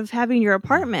trick you out of having your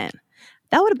apartment.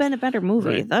 That would have been a better movie.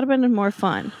 Right. That would have been more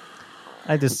fun.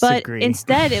 I disagree. But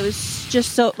instead, it was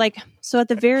just so at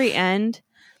the very end,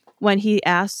 when he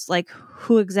asks like,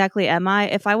 "Who exactly am I?"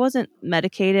 If I wasn't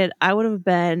medicated, I would have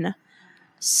been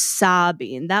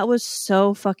sobbing. That was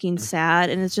so fucking sad.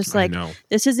 And it's just like,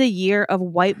 this is a year of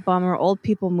white bummer old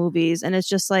people movies. And it's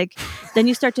just like, then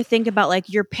you start to think about like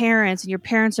your parents, and your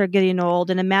parents are getting old,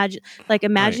 and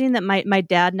imagining that my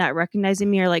dad not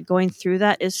recognizing me or like going through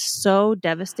that is so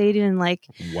devastating. And like,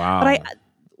 wow.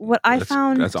 But I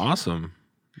found that's awesome.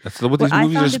 That's what these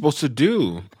movies are supposed to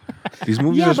do. These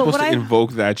movies are supposed to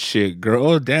invoke that shit, girl.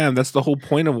 Oh, damn, that's the whole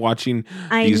point of watching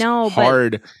these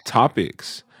hard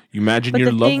topics. You imagine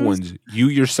your loved ones, you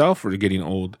yourself are getting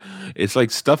old. It's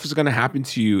like stuff is going to happen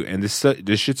to you, and this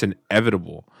shit's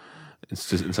inevitable. It's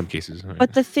just in some cases. Right?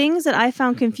 But the things that I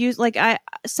found confused, like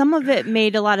some of it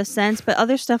made a lot of sense, but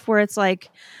other stuff where it's like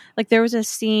there was a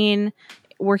scene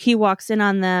where he walks in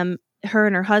on them, her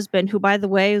and her husband, who, by the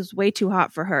way, was way too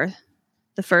hot for her.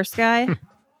 The first guy,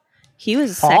 he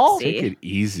was Paul? sexy. Take it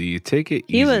easy. Take it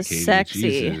easy. He was Katie. sexy.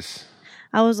 Jesus.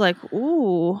 I was like,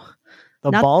 ooh.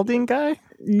 The balding guy?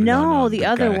 No, the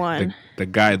other guy, one. The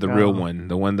guy, the real one.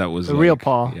 The one that was the real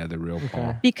Paul. Yeah, the real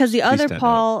Paul. Because the other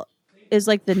Paul is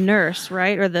like the nurse,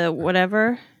 right? Or the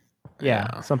whatever.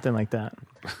 Yeah, something like that.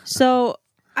 So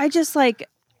I just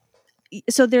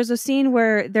so there's a scene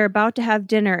where they're about to have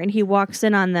dinner and he walks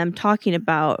in on them talking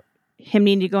about him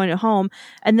needing to go into home,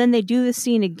 and then they do the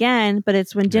scene again, but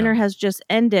it's when dinner has just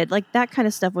ended. Like that kind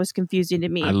of stuff was confusing to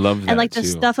me. I love that. And like too. the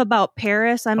stuff about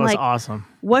Paris, I'm like, awesome.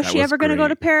 Was she ever going to go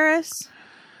to Paris?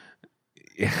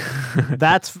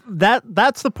 That's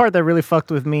the part that really fucked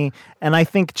with me. And I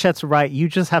think Chet's right. You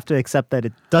just have to accept that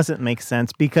it doesn't make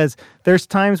sense, because there's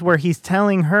times where he's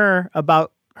telling her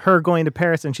about her going to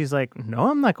Paris and she's like,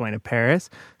 no, I'm not going to Paris.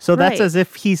 So that's as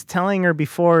if he's telling her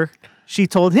before she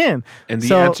told him. And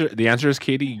the answer is,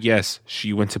 Katie, yes,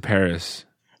 she went to Paris.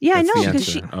 Yeah, That's I know, because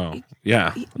she.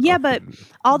 Yeah. Yeah, but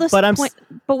all this point.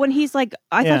 But when he's like,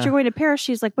 "I thought you were going to Paris,"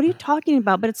 she's like, "What are you talking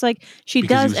about?" But it's like she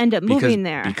does end up moving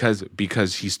there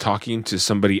because he's talking to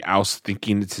somebody else,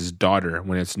 thinking it's his daughter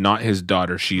when it's not his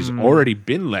daughter. She's already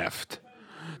been left.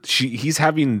 He's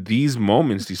having these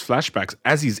moments, these flashbacks,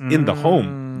 as he's in the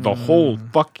home the whole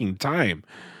fucking time.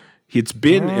 It's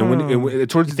been and when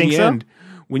towards the end,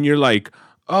 when you're like,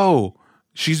 oh.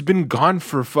 She's been gone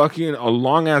for fucking a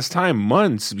long ass time,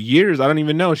 months, years. I don't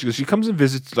even know. She comes and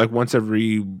visits like once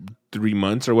every 3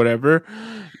 months or whatever.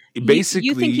 Basically,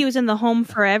 you think he was in the home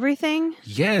for everything?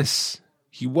 Yes,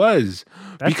 he was.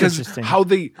 That's because interesting.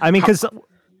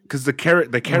 Because the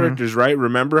characters, right?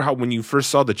 Remember how when you first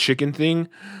saw the chicken thing,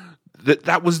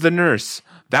 that was the nurse.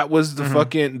 That was the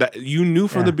fucking that you knew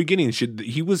from the beginning.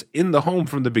 He was in the home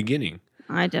from the beginning.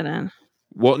 I didn't.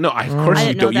 Well, no, of course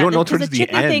you don't. You don't know towards the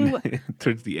end.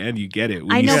 Towards the end, you get it.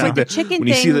 I know, but the chicken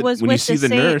thing was with the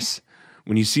nurse.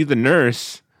 When you see the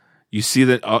nurse, you see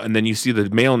that, and then you see the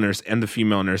male nurse and the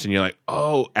female nurse, and you're like,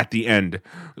 oh, at the end,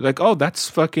 you're like, oh, that's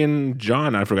fucking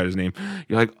John. I forgot his name.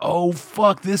 You're like, oh,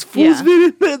 fuck, this fool's been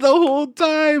in there the whole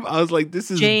time. I was like,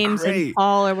 this is James great. And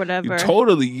Paul or whatever.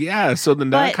 Totally, yeah. So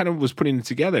then that kind of was putting it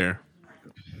together.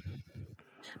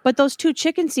 But those two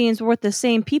chicken scenes were with the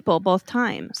same people both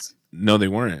times. No, they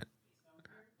weren't.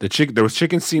 There was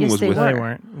chicken scene was with. No, they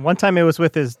weren't. One time it was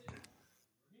with his.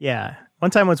 Yeah,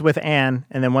 one time it was with Anne,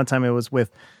 and then one time it was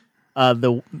with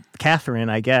the Catherine,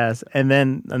 I guess, and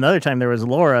then another time there was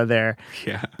Laura there.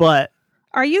 Yeah, but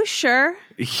are you sure?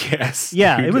 Yes.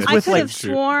 Yeah, it was with like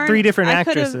sworn, 3 different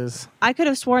actresses. I could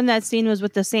have sworn that scene was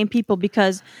with the same people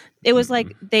because it was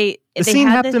like the scene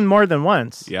happened more than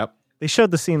once. Yep. They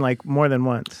showed the scene like more than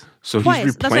once. So he's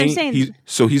replaying. That's what I'm saying.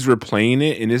 He's replaying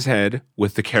it in his head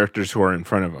with the characters who are in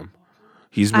front of him.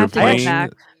 He's replaying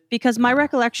back because my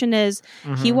recollection is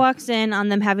he walks in on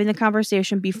them having the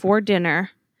conversation before dinner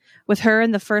with her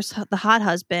and the hot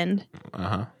husband,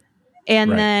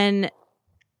 and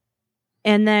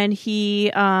then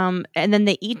he and then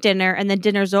they eat dinner and then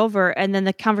dinner's over and then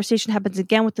the conversation happens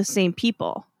again with the same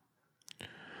people.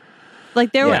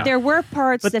 Like there were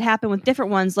parts that happened with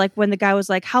different ones, like when the guy was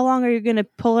like, "How long are you going to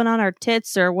pull in on our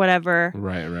tits or whatever?"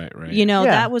 Right. You know,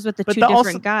 that was with the two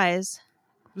different guys.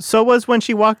 So was when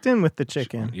she walked in with the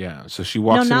chicken. Yeah, so she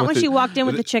walks. No, not when she walked in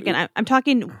with the chicken. I'm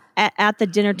talking at the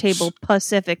dinner table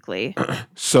pacifically.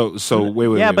 So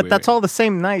wait. Yeah, but wait, that's wait. all the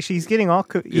same night. She's getting all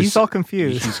he's all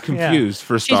confused. He's confused.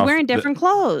 First She's off, wearing different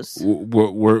clothes.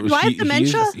 Do I have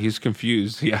dementia? He's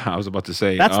confused. Yeah, I was about to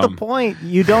say. That's the point.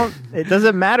 You don't. It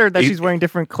doesn't matter that she's wearing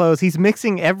different clothes. He's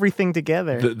mixing everything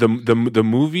together. The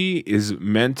movie is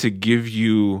meant to give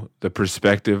you the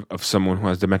perspective of someone who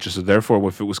has dementia. So therefore,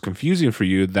 if it was confusing for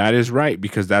you, that is right,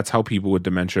 because that's how people with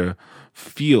dementia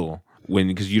feel.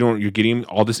 Because you're getting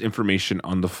all this information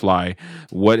on the fly.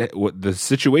 What the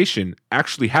situation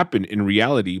actually happened in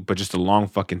reality, but just a long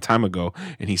fucking time ago,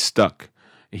 and he's stuck.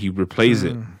 He replays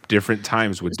it different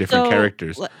times with different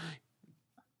characters.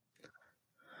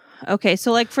 Okay,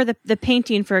 so like for the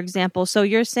painting, for example, so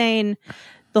you're saying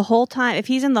the whole time, if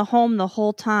he's in the home the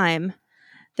whole time,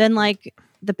 then like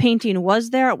the painting was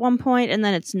there at one point and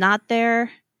then it's not there.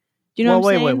 Do you know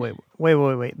what I'm saying?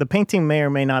 Wait. The painting may or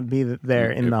may not be there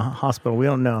in the hospital. We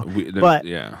don't know. But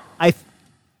yeah,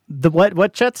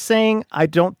 what Chet's saying, I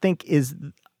don't think is.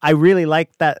 I really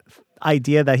like that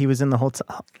idea that he was in the whole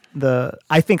time.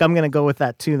 I think I'm gonna go with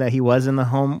that too. That he was in the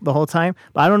home the whole time.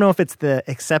 But I don't know if it's the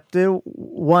accepted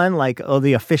one, like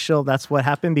the official. That's what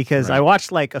happened, because I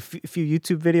watched like a few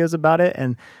YouTube videos about it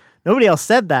and. Nobody else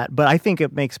said that, but I think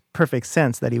it makes perfect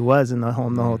sense that he was in the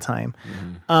home the whole time.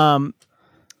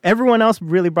 Everyone else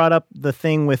really brought up the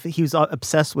thing with he was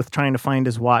obsessed with trying to find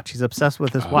his watch. He's obsessed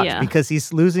with his watch because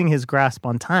he's losing his grasp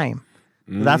on time.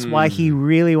 That's why he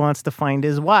really wants to find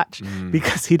his watch,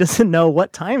 because he doesn't know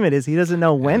what time it is. He doesn't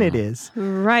know when it is.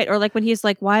 Right. Or like when he's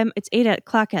like, it's 8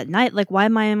 o'clock at night. Like, why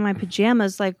am I in my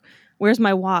pajamas? Like, where's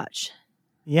my watch?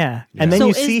 Yeah. And then So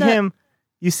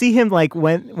you see him like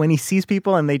when he sees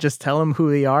people and they just tell him who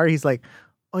they are, he's like,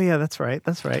 oh yeah, that's right.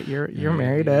 You're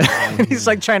married. He's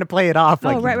like trying to play it off.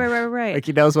 Like, Right. Like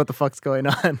he knows what the fuck's going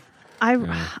on.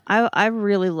 I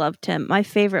really loved him. My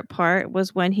favorite part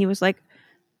was when he was like,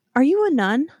 "Are you a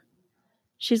nun?"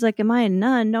 She's like, "Am I a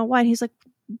nun?" "No, why?" And he's like,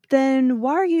 "Then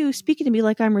why are you speaking to me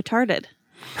like I'm retarded?"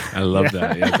 I love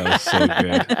that. Yeah, that was so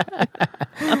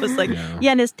good. I was like,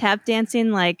 and his tap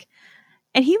dancing, like,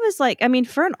 and he was like, I mean,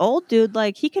 for an old dude,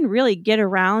 like he can really get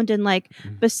around, and like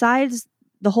besides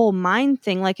the whole mind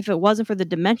thing, like if it wasn't for the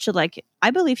dementia, like I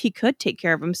believe he could take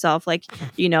care of himself, like,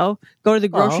 go to the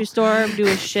grocery store, do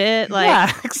his shit, like,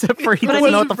 yeah, except for he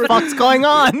doesn't know what the fuck's going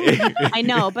on. I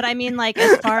know, but I mean, like,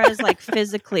 as far as like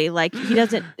physically, like he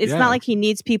doesn't, it's not like he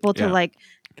needs people to like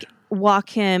walk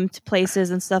him to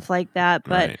places and stuff like that,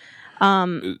 but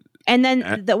and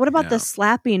then what about the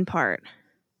slapping part?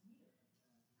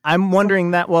 I'm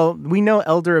wondering that, well, we know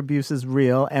elder abuse is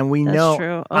real, and we know.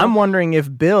 True. I'm wondering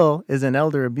if Bill is an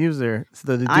elder abuser.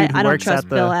 So the dude who I don't works trust at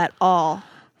the Bill at all.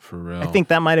 For real. I think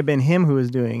that might have been him who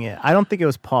was doing it. I don't think it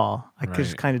was Paul. I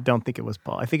just kind of don't think it was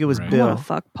Paul. I think it was Bill. Oh,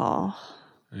 fuck Paul.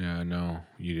 Yeah, no,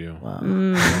 you do. Wow.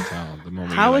 The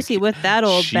moment How you're is he with that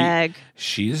old bag?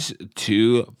 She's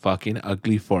too fucking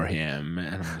ugly for him,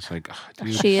 and I'm just like,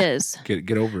 dude, She is.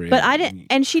 Get over it. But I didn't,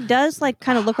 and she does like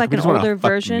kind of look like You an just wanna older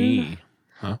fuck version me.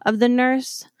 Huh? of the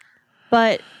nurse,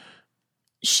 but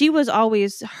she was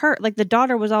always her. Like the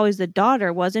daughter was always the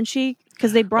daughter, wasn't she?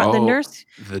 Because they brought the nurse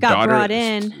got brought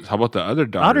in. How about the other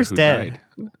daughter? Daughter's who dead.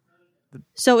 died?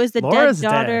 So is the Laura's dead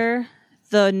daughter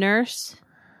the nurse?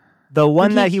 The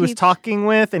one He that he was keeps- talking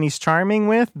with and he's charming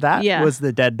with, that Yeah. was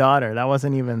the dead daughter. That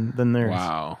wasn't even the nurse.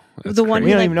 Wow, that's The one We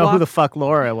he, don't like, even know who the walked- fuck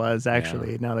Laura was,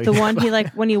 actually. Now that The you- one he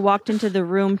like when he walked into the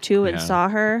room too and Yeah. saw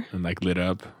her. and like lit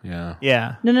up. Yeah,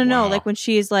 Yeah, No, Wow. like when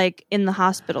she's like in the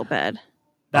hospital bed.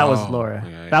 that was Oh, Laura.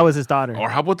 yeah. That was his daughter. Or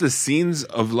how about the scenes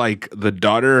of like the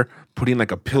daughter putting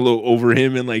like a pillow over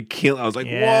him and like kill? I was like,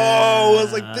 Yeah. whoa! I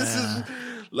was like, this is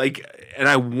like, and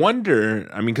I wonder.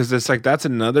 I mean, because it's like that's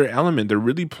another element. They're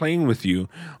really playing with you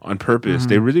on purpose.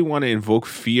 They really want to invoke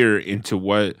fear into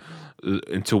what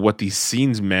these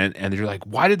scenes meant, and they're like,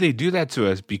 why did they do that to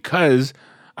us? Because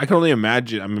I can only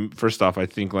imagine. I mean, first off, I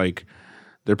think like.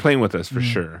 They're playing with us for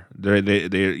sure. They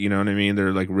you know what I mean?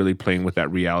 They're like really playing with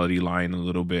that reality line a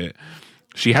little bit.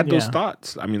 She had those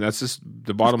thoughts. I mean, that's just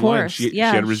the bottom line. She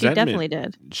had resentment. She definitely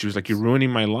did. She was like, "You're ruining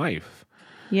my life."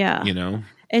 Yeah, You know.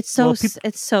 it's so Well,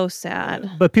 it's so sad.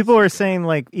 But people were saying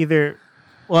like either,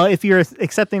 well, if you're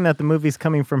accepting that the movie's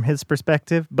coming from his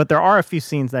perspective, but there are a few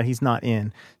scenes that he's not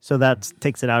in, so that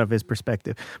takes it out of his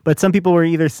perspective. But some people were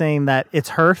either saying that it's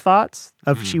her thoughts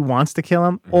of she wants to kill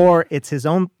him, or it's his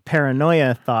own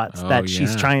paranoia thoughts that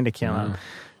she's trying to kill him.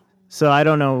 So I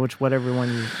don't know which whatever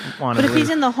one you want. But if he's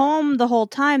in the home the whole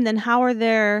time, then how are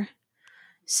there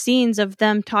scenes of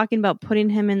them talking about putting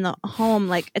him in the home,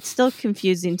 like it's still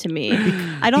confusing to me.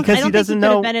 I don't Because he think doesn't he could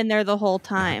know- have been in there the whole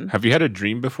time. Have you had a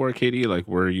dream before, Katie? Like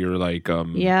where you're like, Yeah.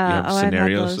 you have Oh, I've had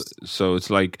scenarios. those. So it's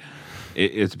like,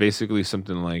 it's basically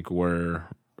something like where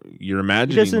you're He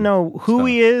imagining. doesn't know who stuff.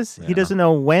 he is. Yeah. He doesn't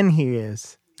know when he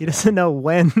is. He doesn't know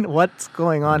what's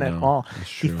going on at No, all. that's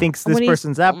He true. thinks this When he's-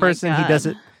 person's that oh my person. He God.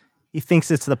 doesn't. He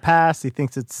thinks it's the past. He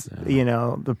thinks it's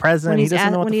the present. When He he's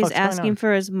doesn't know what when the he's fuck's going asking on.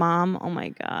 for his mom, oh my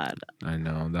god, I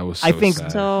know that was. So I think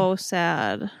sad. so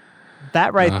sad.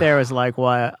 That right there is like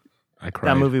why I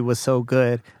cried. that movie was so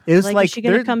good. It was Like, like is she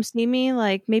gonna there- come see me?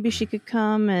 Like, maybe she could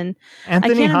come and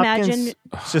Anthony I can't Hopkins imagine-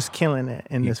 is just killing it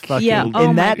in this fucking yeah. in Oh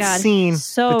my that god, scene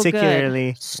so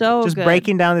particularly. good. So just good.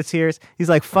 breaking down the tears. He's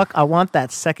like, "Fuck! I want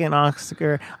that second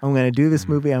Oscar. I'm gonna do this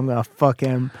movie. I'm gonna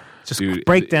fucking just Dude,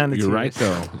 break down the You're tears." right,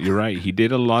 though. You're right. He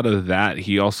did a lot of that.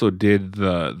 He also did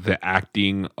the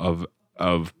acting of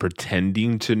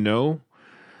pretending to know,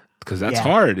 because that's Yeah.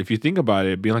 hard if you think about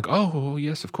it. Being like, "Oh,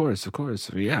 yes, of course,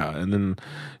 yeah," and then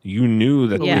you knew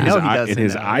that Yeah. in We his, know he in doesn't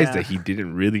his know, eyes yeah. that he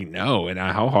didn't really know. And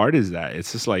how hard is that?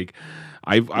 It's just like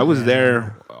I was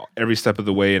there every step of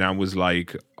the way, and I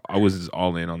was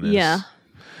all in on this. Yeah.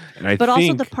 and I But also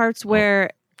think the parts where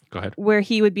go ahead. where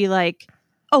he would be like,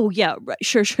 "Oh yeah, right,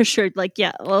 sure, like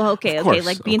yeah, well, okay, Of okay," course,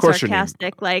 like of being course your name-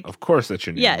 sarcastic, like. Of course, that's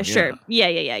your name. Yeah, sure.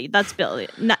 Yeah. That's Bill.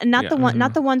 Not Yeah. the one,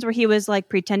 not the ones where he was like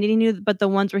pretending he knew, but the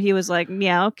ones where he was like,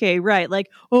 "Yeah, okay, right." Like,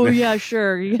 "Oh yeah,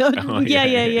 sure. Oh,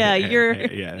 yeah. You're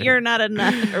yeah. you're not a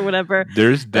nut or whatever."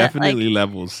 There's But, like- definitely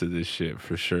levels to this shit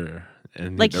for sure.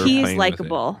 And Like they were he's playing with it.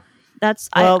 likable. That's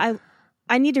Well-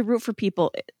 I need to root for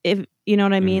people, if you know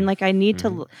what I mean. Mhm. Like I need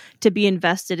to be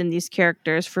invested in these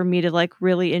characters for me to like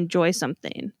really enjoy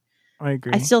something. I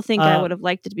agree. I still think I Uh, would have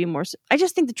liked it to be more. I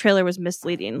just think the trailer was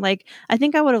misleading. Like, I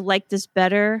think I would have liked this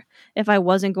better if I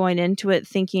wasn't going into it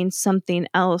thinking something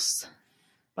else.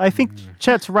 I think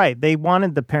Chet's right. They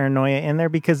wanted the paranoia in there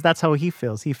because that's how he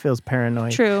feels. He feels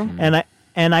paranoid. True.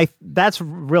 And I that's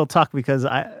real talk because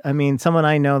I mean someone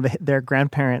I know, their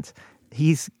grandparents,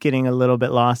 he's getting a little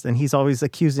bit lost and he's always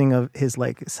accusing of his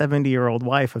like 70-year-old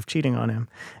wife of cheating on him.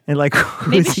 And like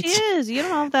Maybe who's she he is. You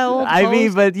don't know if that old. I mean,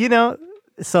 host- but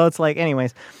so it's like,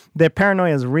 anyways, the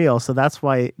paranoia is real, so that's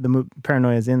why the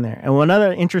paranoia is in there. And one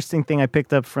other interesting thing I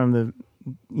picked up from the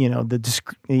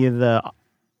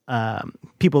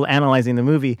people analyzing the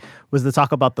movie was the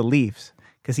talk about the leaves,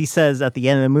 because he says at the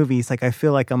end of the movie, he's like, "I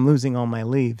feel like I'm losing all my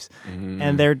leaves,"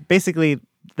 and they're basically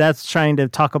that's trying to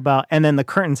talk about. And then the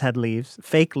curtains had leaves,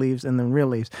 fake leaves, and then real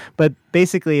leaves, but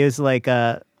basically it's like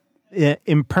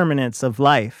impermanence of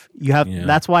life. You have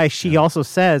that's why she also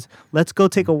says, "Let's go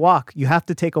take a walk." You have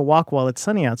to take a walk while it's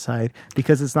sunny outside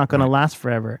because it's not going to last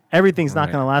forever. Everything's not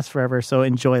going to last forever, so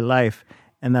enjoy life.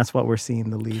 And that's what we're seeing,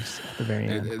 the leaves at the very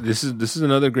end. This is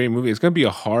another great movie. It's going to be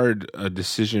a hard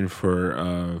decision for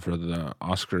the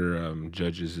Oscar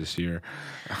judges this year.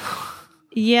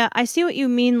 Yeah, I see what you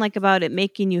mean. Like about it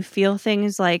making you feel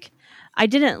things. Like I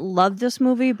didn't love this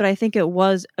movie, but I think it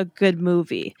was a good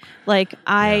movie. Like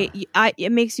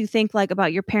it makes you think like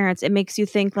about your parents. It makes you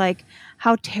think like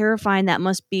how terrifying that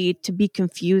must be to be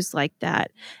confused like that.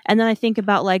 And then I think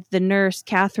about like the nurse,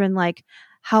 Catherine, like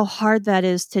how hard that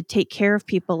is to take care of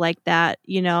people like that,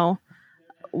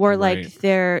 or like Right.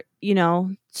 they're,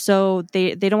 so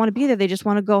they don't want to be there. They just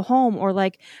want to go home, or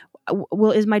like,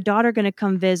 well, is my daughter going to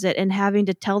come visit, and having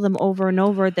to tell them over and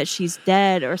over that she's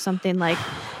dead or something, like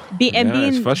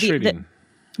It's frustrating.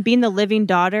 being the living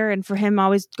daughter, and for him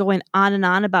always going on and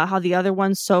on about how the other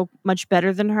one's so much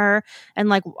better than her, and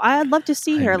like I'd love to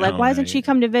see I her. Like, know, why hasn't right? she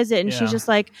come to visit? And Yeah. she's just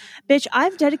like, bitch,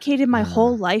 I've dedicated my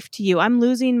whole life to you. I'm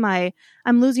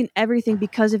losing everything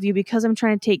because of you, because I'm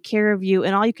trying to take care of you,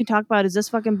 and all you can talk about is this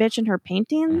fucking bitch and her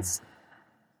paintings.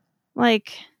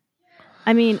 Like,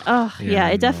 I mean, I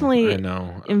it definitely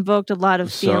know. invoked a lot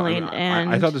of So, feeling. And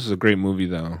I thought this was a great movie,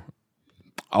 though.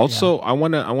 Also, I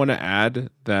wanna add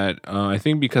that I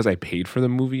think because I paid for the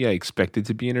movie, I expected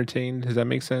to be entertained. Does that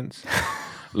make sense?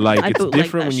 Like I it's bootleg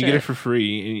different that when you get it shit. for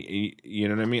free. You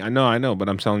know what I mean? I know, but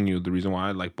I'm telling you the reason why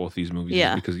I like both these movies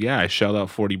Yeah. is because I shelled out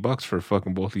 $40 for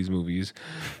fucking both these movies,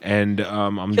 and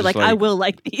I'm you're just like, I will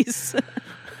like these.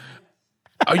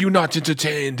 Are you not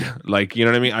entertained? Like, you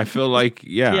know what I mean? I feel like,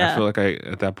 Yeah. I feel like I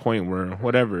at that point where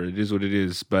whatever, it is what it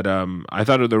is. But I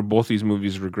thought both these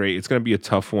movies were great. It's gonna be a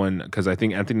tough one because I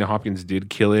think Anthony Hopkins did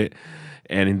kill it,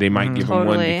 and they might give him one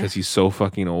Totally. because he's so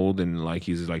fucking old and like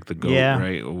he's like the goat, Yeah.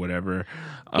 right, or whatever.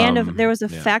 And there was a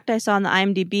yeah. fact I saw on the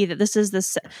IMDb that this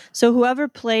is so whoever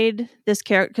played this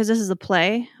character, because this is a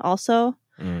play also,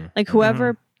 Mm. like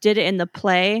whoever did it in the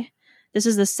play, this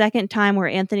is the second time where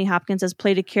Anthony Hopkins has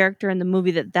played a character in the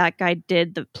movie that guy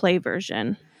did the play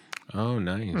version. Oh,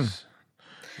 nice.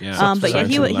 Yeah. But yeah,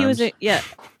 he was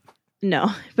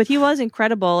no, but he was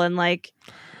incredible, and like,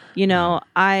 you know,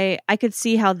 I could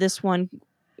see how this one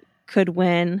could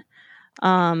win.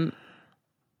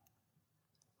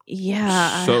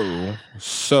 Yeah.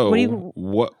 So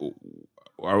what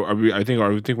are we? I think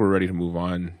we're ready to move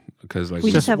on because like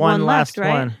we just have one left,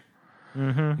 right? One.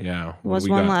 Mm-hmm. Yeah, was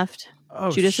one left.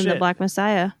 Oh, Judas and the Black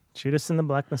Messiah. Judas and the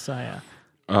Black Messiah.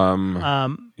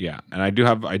 Yeah, and I do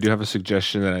have a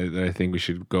suggestion that I think we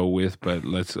should go with, but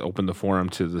let's open the forum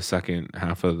to the second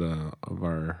half of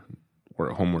our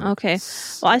homework. Okay.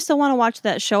 Well, I still want to watch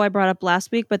that show I brought up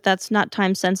last week, but that's not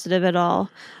time sensitive at all.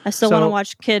 I still want to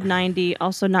watch Kid 90,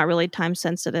 also not really time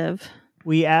sensitive.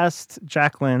 We asked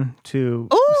Jacqueline to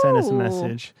send us a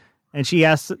message, and she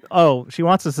asked, she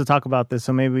wants us to talk about this,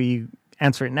 so maybe you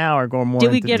answer it now or go more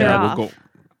Did we into get her depth. off?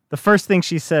 The first thing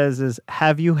she says is,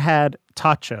 have you had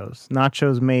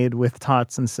nachos made with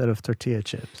tots instead of tortilla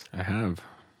chips? I have.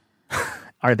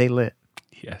 Are they lit?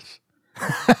 Yes.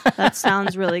 That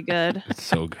sounds really good. It's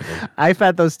so good. I've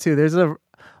had those too. There's a,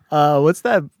 what's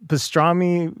that?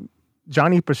 Pastrami?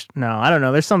 No, I don't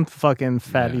know. There's some fucking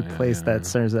fatty place that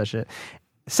serves that shit.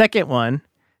 Second one,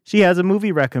 she has a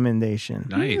movie recommendation.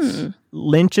 Nice.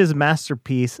 Lynch's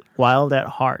masterpiece, Wild at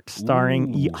Heart,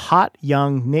 starring hot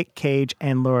young Nick Cage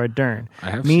and Laura Dern.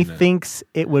 I have seen it. Thinks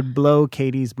it would blow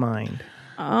Katie's mind.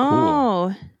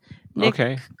 Oh. Cool. Nick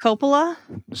Coppola?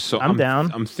 So I'm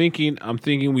down. I'm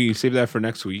thinking we save that for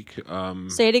next week.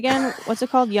 Say it again. What's it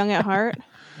called? Young at Heart?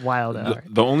 Wild at Heart.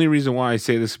 The only reason why I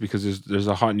say this is because there's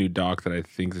a hot new doc that I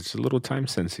think it's a little time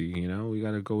sensitive. You know, we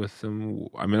got to go with them.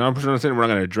 I mean, I'm not saying we're not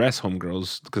going to address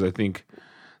Homegirls because I think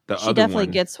she definitely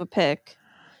gets a pick.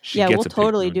 Yeah, we'll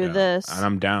totally do this. And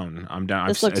I'm down.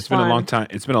 This looks fun. Been a long time.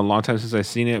 It's been a long time since I've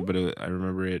seen it, but I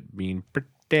remember it being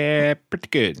pretty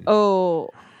good.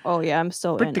 Oh yeah, I'm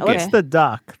still in. Okay. What's the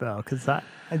doc though? Because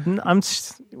I'm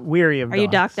weary of. Are you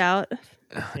docked out?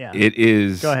 Yeah. It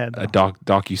is Go ahead, a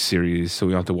docu-series, so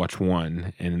we have to watch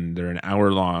one, and they're an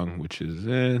hour long, which is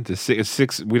it's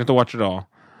six. We don't have to watch it all,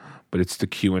 but it's the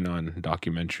QAnon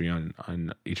documentary on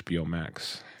HBO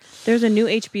Max. There's a new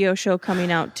HBO show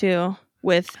coming out too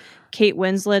with Kate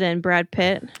Winslet and Brad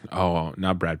Pitt. Oh,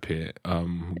 not Brad Pitt.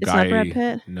 It's Guy, not Brad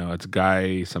Pitt? No, it's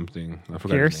Guy something. I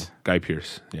forgot Pierce? his name. Guy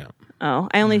Pierce. Yeah. Oh,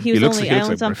 I only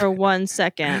saw him for 1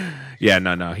 second. Yeah,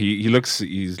 no. He looks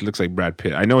like Brad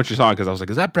Pitt. I know what you saw because I was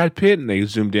like, is that Brad Pitt? And they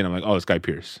zoomed in. I'm like, oh, it's Guy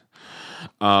Pierce.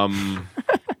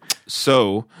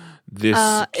 So this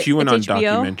QAnon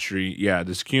documentary,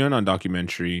 this QAnon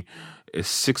documentary is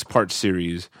 6-part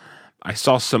series. I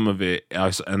saw some of it,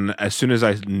 and as soon as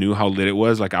I knew how lit it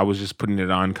was, like I was just putting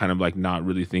it on, kind of like not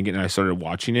really thinking, and I started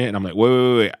watching it, and I'm like,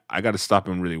 wait, I got to stop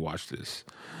and really watch this,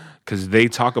 because they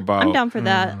talk about. I'm down for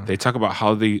that. They talk about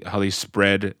how they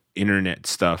spread internet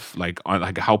stuff, like on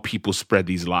like how people spread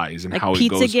these lies and like how it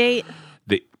goes. Pizzagate.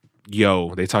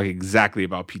 They talk exactly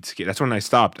about Pizzagate. That's when I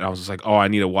stopped and I was just like, oh, I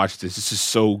need to watch this. This is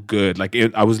so good. Like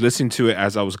I was listening to it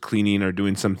as I was cleaning or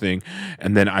doing something,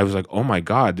 and then I was like, oh my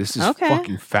God, this is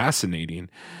fucking fascinating.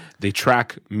 They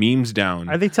track memes down.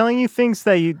 Are they telling you things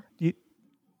that you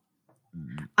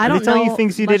I don't know. Telling you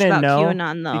things you much didn't about know?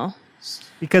 QAnon though.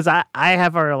 Because I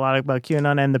have heard a lot about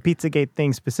QAnon and the Pizzagate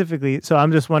thing specifically, so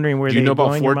I'm just wondering where they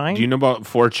go in your mind. Do you know about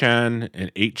 4chan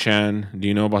and 8chan? Do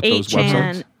you know about those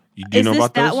websites? Is this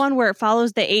that one where it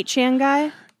follows the 8chan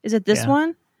guy? Is it this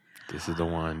one? This is the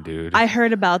one, dude. I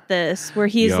heard about this where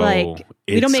he's like,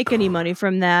 we don't make any money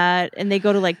from that, and they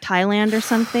go to like Thailand or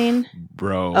something.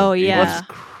 Bro. Oh yeah, it's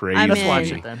crazy. Let's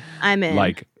watch it then. I'm in.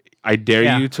 Like, I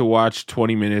dare you to watch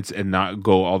 20 minutes and not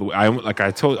go all the way.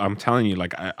 I'm telling you,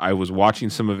 like I was watching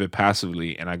some of it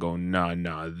passively, and I go,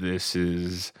 nah, this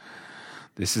is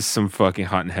some fucking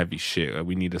hot and heavy shit.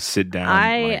 We need to sit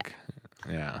down.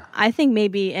 Yeah. I think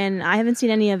maybe, and I haven't seen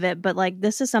any of it, but like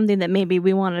this is something that maybe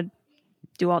we want to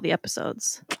do all the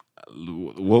episodes.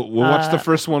 We'll watch the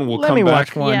first one. We'll come back. Let me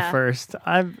watch one first.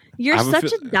 You're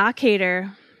such a doc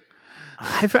hater.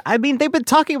 I mean, they've been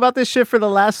talking about this shit for the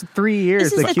last 3 years.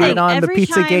 The QAnon, the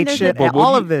Pizzagate shit, and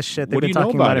all of this shit. They've been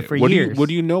talking about it for years. What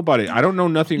do you know about it? I don't know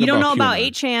nothing about it. You don't know QAnon. about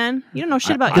 8chan? You don't know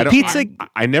shit about the 8chan. pizza.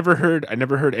 I never heard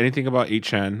anything about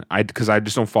 8chan because I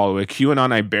just don't follow it.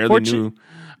 QAnon, I barely knew.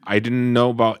 I didn't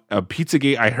know about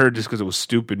Pizzagate. I heard just because it was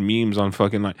stupid memes on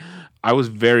fucking like. I was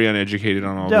very uneducated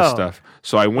on all this stuff,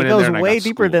 so I went in there and it goes way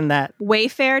deeper than that.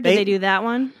 Wayfair, did they do that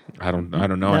one? I don't know.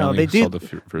 No, they do. Saw the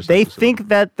first they episode. think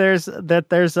that there's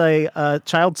a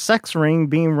child sex ring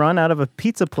being run out of a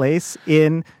pizza place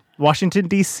in Washington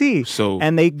D.C. So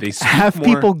and they speak have more-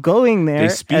 people going They there,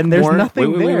 speak and there's more.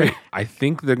 nothing there. Wait. I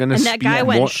think they're gonna. And that speak guy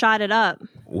went more. and shot it up.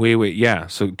 Wait. Yeah.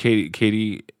 So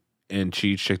Katie and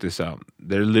Cheech, check this out.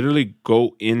 They literally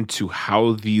go into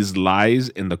how these lies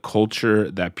in the culture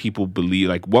that people believe,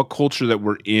 like what culture that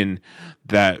we're in,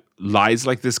 that lies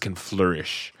like this can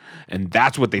flourish. And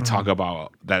that's what they talk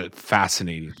about. That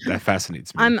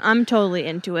fascinates me. I'm totally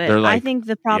into it. They're I like- think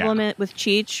the problem with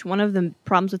Cheech, one of the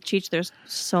problems with Cheech, there's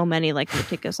so many, like, it would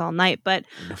take us all night, but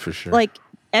For sure. like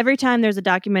every time there's a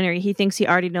documentary, he thinks he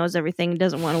already knows everything and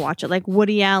doesn't want to watch it. Like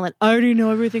Woody Allen, I already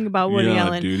know everything about Woody yeah,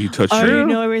 Allen. dude, he touched I already you.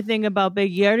 know everything about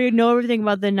Biggie. I already know everything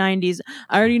about the 90s.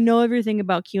 I already know everything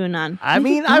about QAnon. I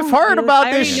mean, I've heard dude. about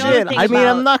I this already know shit. everything I mean,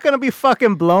 I'm about- not gonna be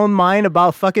fucking blown mind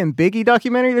about fucking Biggie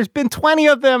documentary. There's been 20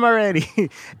 of them already,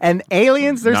 and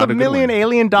aliens. There's Not a a good million one.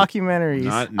 alien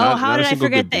documentaries. Oh, how did I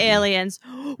forget the aliens? So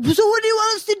what do you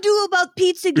want us to do about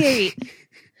Pizzagate?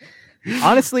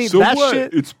 Honestly, So that what?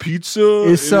 shit It's pizza.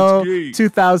 is so it's gay.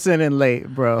 2000 and late,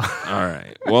 bro. All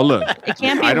right. Well, look. It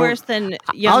can't I be don't- worse than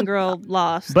Young Girl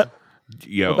Lost. But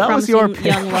Yo. that was your Promising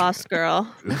pick. Young Lost Girl.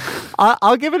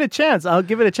 I'll give it a chance.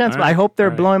 But I hope they're All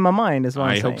right. blowing my mind. Is what I'm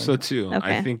I saying. hope so too.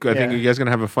 Okay. I think Yeah. you guys are gonna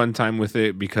have a fun time with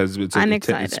it because I'm it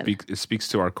excited. speaks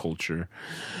to our culture.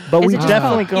 But Is we it just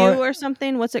definitely called go, Q or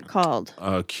something? What's it called?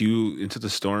 Q Into the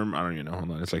Storm. I don't even know.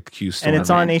 Hold on. It's like Q Storm. and it's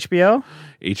on HBO.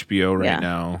 HBO right Yeah.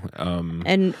 now.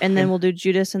 And then we'll do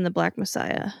Judas and the Black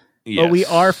Messiah. But we yes.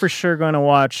 are for sure going to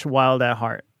watch Wild at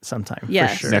Heart sometime.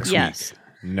 Yes. For sure. next Yes. week.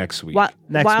 Next week.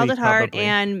 Next Wild week, at Heart probably.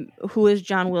 and Who is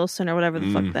John Wilson or whatever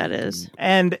the fuck that is.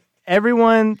 And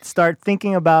everyone start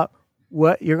thinking about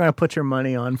what you're going to put your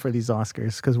money on for these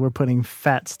Oscars because we're putting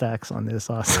fat stacks on this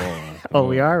Oscar. Oh,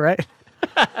 we are, right?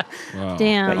 Wow.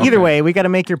 Damn. But either way, we got to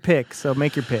make your picks. So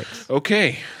make your picks.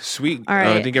 Okay. Sweet. All right.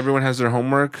 I think everyone has their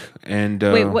homework. And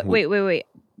Wait.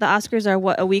 The Oscars are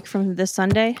what, a week from this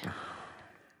Sunday?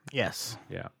 Yes.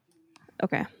 Yeah.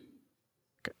 Okay.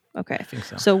 Okay. I think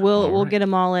so. So we'll right. get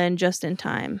them all in just in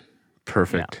time.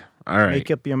 Perfect. All right.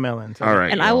 Make up your melons. All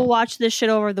right. And I will watch this shit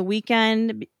over the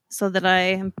weekend so that I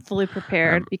am fully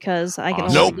prepared because I can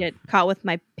Awesome. always get caught with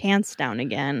my pants down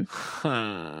again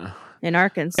in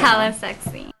Arkansas. Hella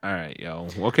sexy. All right, yo.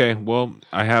 Okay, well,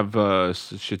 I have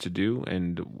shit to do,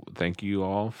 and thank you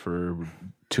all for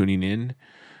tuning in.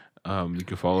 You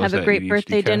can follow us Have a at great ADHD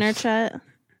birthday Cast. dinner, Chet.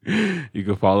 You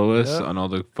can follow us Yep. on all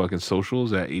the fucking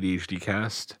socials at ADHD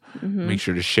Cast. Mm-hmm. Make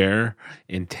sure to share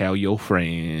and tell your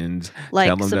friends. Like,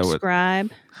 tell them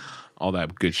subscribe. all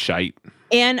that good shite.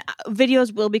 And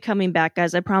videos will be coming back,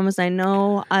 guys. I promise. I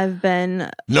know I've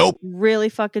been really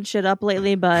fucking shit up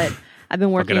lately, but I've been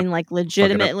Fuck it working up. like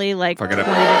legitimately like Fuck 20 it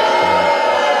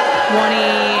up.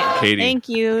 20 Katie. thank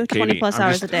you, 20 Katie, plus I'm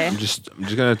hours just- a day. I'm just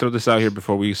gonna throw this out here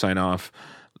before we sign off.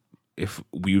 If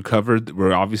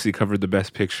we're obviously covered the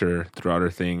best picture throughout our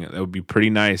thing, that would be pretty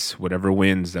nice. Whatever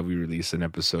wins, that we release an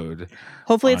episode.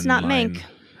 Hopefully it's not online. Mank.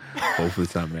 Hopefully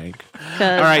it's not Mank. Because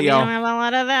All right, we y'all. don't have a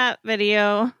lot of that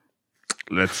video.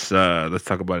 Let's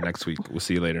talk about it next week. We'll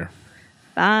see you later.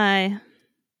 Bye.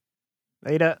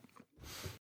 Later.